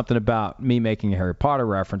said something about me making a Harry Potter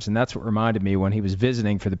reference, and that's what reminded me when he was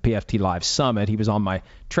visiting for the PFT Live Summit. He was on my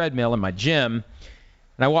treadmill in my gym,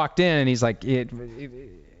 and I walked in, and he's like,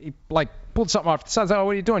 he like pulled something off the side. I said, oh,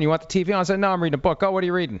 what are you doing? You want the TV on? I said, no, I'm reading a book. Oh, what are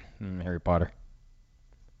you reading? Harry Potter.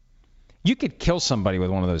 You could kill somebody with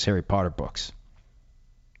one of those Harry Potter books.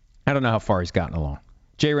 I don't know how far he's gotten along.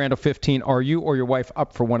 J. Randall 15, are you or your wife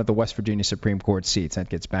up for one of the West Virginia Supreme Court seats? That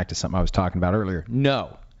gets back to something I was talking about earlier.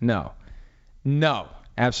 No,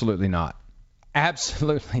 absolutely not.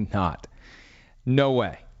 Absolutely not. No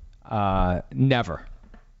way. Never.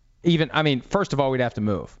 First of all, we'd have to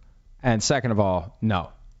move. And second of all,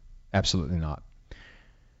 no, absolutely not.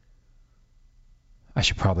 I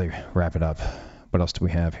should probably wrap it up. What else do we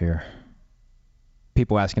have here?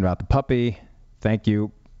 People asking about the puppy. Thank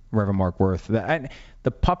you, Reverend Mark Worth. The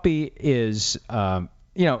puppy is,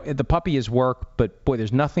 the puppy is work, but boy,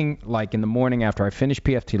 there's nothing like in the morning after I finish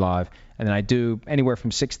PFT Live, and then I do anywhere from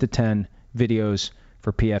 6 to 10 videos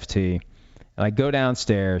for PFT, and I go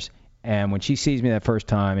downstairs, and when she sees me that first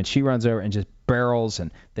time, and she runs over and just barrels,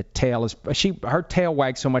 and the tail is, her tail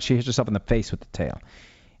wags so much she hits herself in the face with the tail,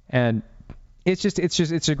 and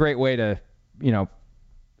it's a great way to,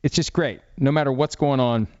 it's just great. No matter what's going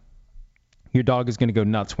on, your dog is going to go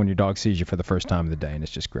nuts when your dog sees you for the first time of the day, and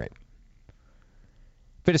it's just great.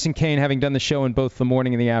 Fittison Kane, having done the show in both the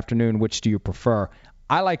morning and the afternoon, which do you prefer?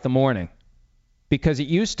 I like the morning because it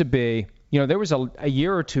used to be, there was a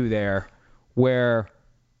year or two there where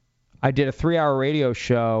I did a 3-hour radio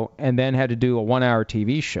show and then had to do a 1-hour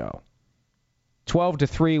TV show. 12 to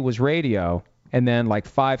 3 was radio, and then like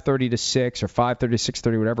 5:30 to 6 or 5:30 to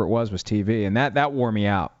 6:30, whatever it was TV. And that wore me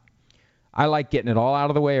out. I like getting it all out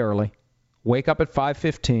of the way early, wake up at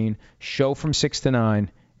 5:15, show from 6 to 9,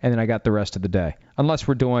 and then I got the rest of the day. Unless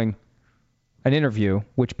we're doing an interview,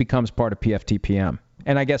 which becomes part of PFT PM.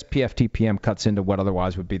 And I guess PFT PM cuts into what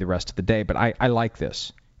otherwise would be the rest of the day. But I like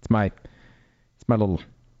this. It's my little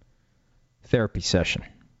therapy session.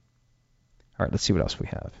 All right, let's see what else we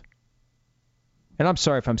have. And I'm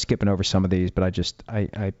sorry if I'm skipping over some of these, but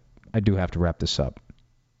I do have to wrap this up.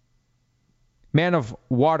 Man of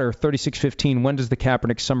Water, 3615, when does the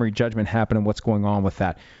Kaepernick summary judgment happen and what's going on with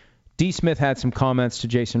that? D. Smith had some comments to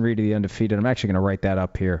Jason Reed of the Undefeated. I'm actually going to write that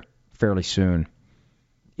up here fairly soon.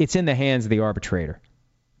 It's in the hands of the arbitrator.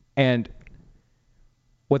 And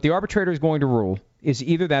what the arbitrator is going to rule is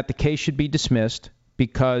either that the case should be dismissed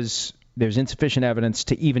because there's insufficient evidence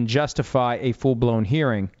to even justify a full-blown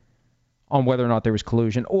hearing on whether or not there was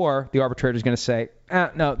collusion, or the arbitrator is going to say,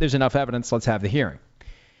 no, there's enough evidence, let's have the hearing.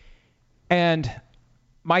 And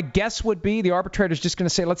my guess would be the arbitrator is just going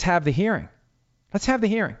to say, let's have the hearing. Let's have the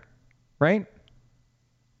hearing, right?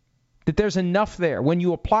 That there's enough there. When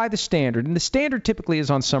you apply the standard, and the standard typically is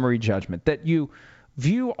on summary judgment, that you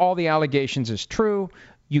view all the allegations as true,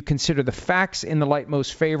 you consider the facts in the light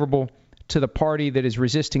most favorable to the party that is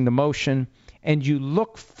resisting the motion, and you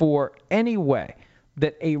look for any way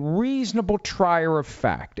that a reasonable trier of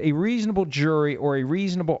fact, a reasonable jury, or a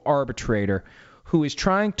reasonable arbitrator who is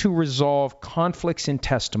trying to resolve conflicts in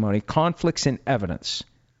testimony, conflicts in evidence,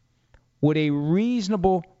 would a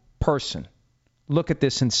reasonable person look at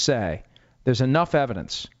this and say, there's enough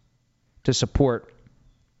evidence to support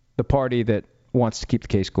the party that wants to keep the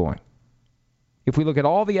case going? If we look at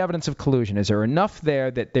all the evidence of collusion, is there enough there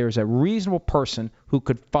that there's a reasonable person who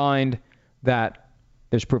could find that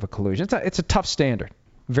there's proof of collusion? It's a tough standard,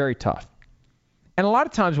 very tough. And a lot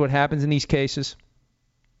of times what happens in these cases,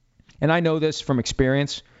 and I know this from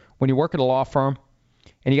experience, when you work at a law firm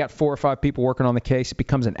and you got 4 or 5 people working on the case, it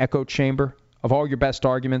becomes an echo chamber of all your best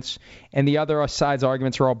arguments, and the other side's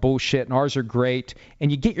arguments are all bullshit, and ours are great,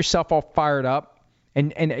 and you get yourself all fired up,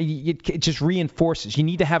 and it just reinforces. You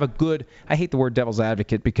need to have a good, I hate the word devil's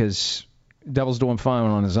advocate because devil's doing fine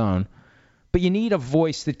on his own, but you need a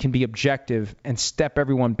voice that can be objective and step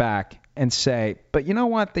everyone back and say, but you know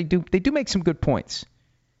what, they do make some good points.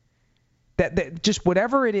 That just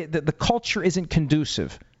whatever it is, that the culture isn't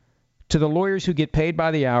conducive to the lawyers who get paid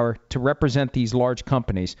by the hour to represent these large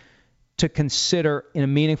companies to consider in a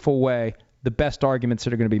meaningful way the best arguments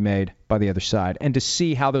that are going to be made by the other side and to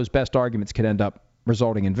see how those best arguments could end up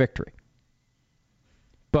resulting in victory.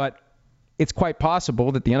 But it's quite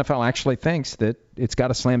possible that the NFL actually thinks that it's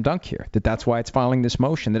got a slam dunk here, that that's why it's filing this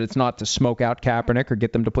motion, that it's not to smoke out Kaepernick or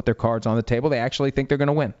get them to put their cards on the table. They actually think they're going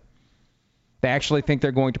to win. They actually think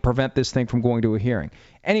they're going to prevent this thing from going to a hearing.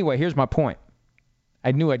 Anyway, here's my point.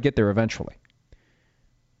 I knew I'd get there eventually.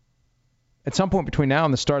 At some point between now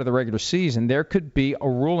and the start of the regular season, there could be a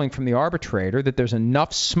ruling from the arbitrator that there's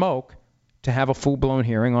enough smoke to have a full-blown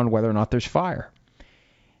hearing on whether or not there's fire.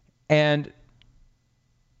 And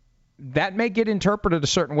that may get interpreted a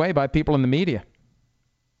certain way by people in the media.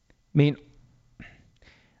 I mean,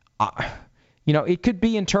 it could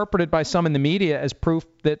be interpreted by some in the media as proof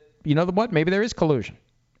that, you know what, maybe there is collusion.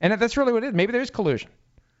 And that's really what it is. Maybe there is collusion.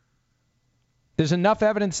 There's enough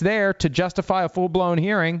evidence there to justify a full-blown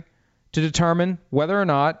hearing to determine whether or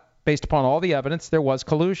not, based upon all the evidence, there was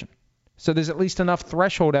collusion. So there's at least enough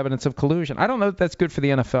threshold evidence of collusion. I don't know if that's good for the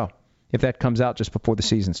NFL if that comes out just before the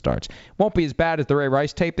season starts. Won't be as bad as the Ray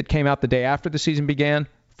Rice tape that came out the day after the season began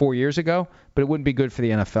 4 years ago, but it wouldn't be good for the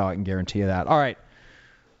NFL, I can guarantee you that. All right.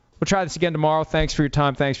 We'll try this again tomorrow. Thanks for your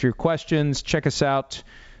time. Thanks for your questions. Check us out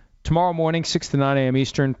tomorrow morning, 6 to 9 a.m.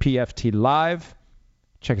 Eastern, PFT Live.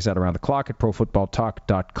 Check us out around the clock at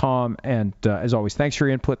profootballtalk.com. And as always, thanks for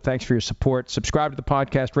your input. Thanks for your support. Subscribe to the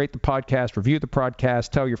podcast, rate the podcast, review the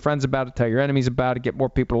podcast, tell your friends about it, tell your enemies about it, get more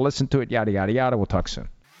people to listen to it, yada, yada, yada. We'll talk soon.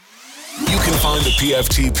 You can find the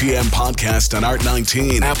PFT PM podcast on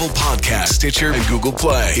Art19, Apple Podcasts, Stitcher, and Google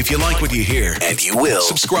Play. If you like what you hear, and you will,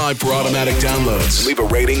 subscribe for automatic downloads. Leave a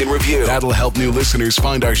rating and review. That'll help new listeners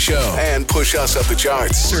find our show and push us up the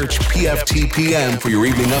charts. Search PFT PM for your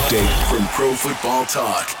evening update from Pro Football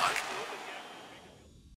Talk.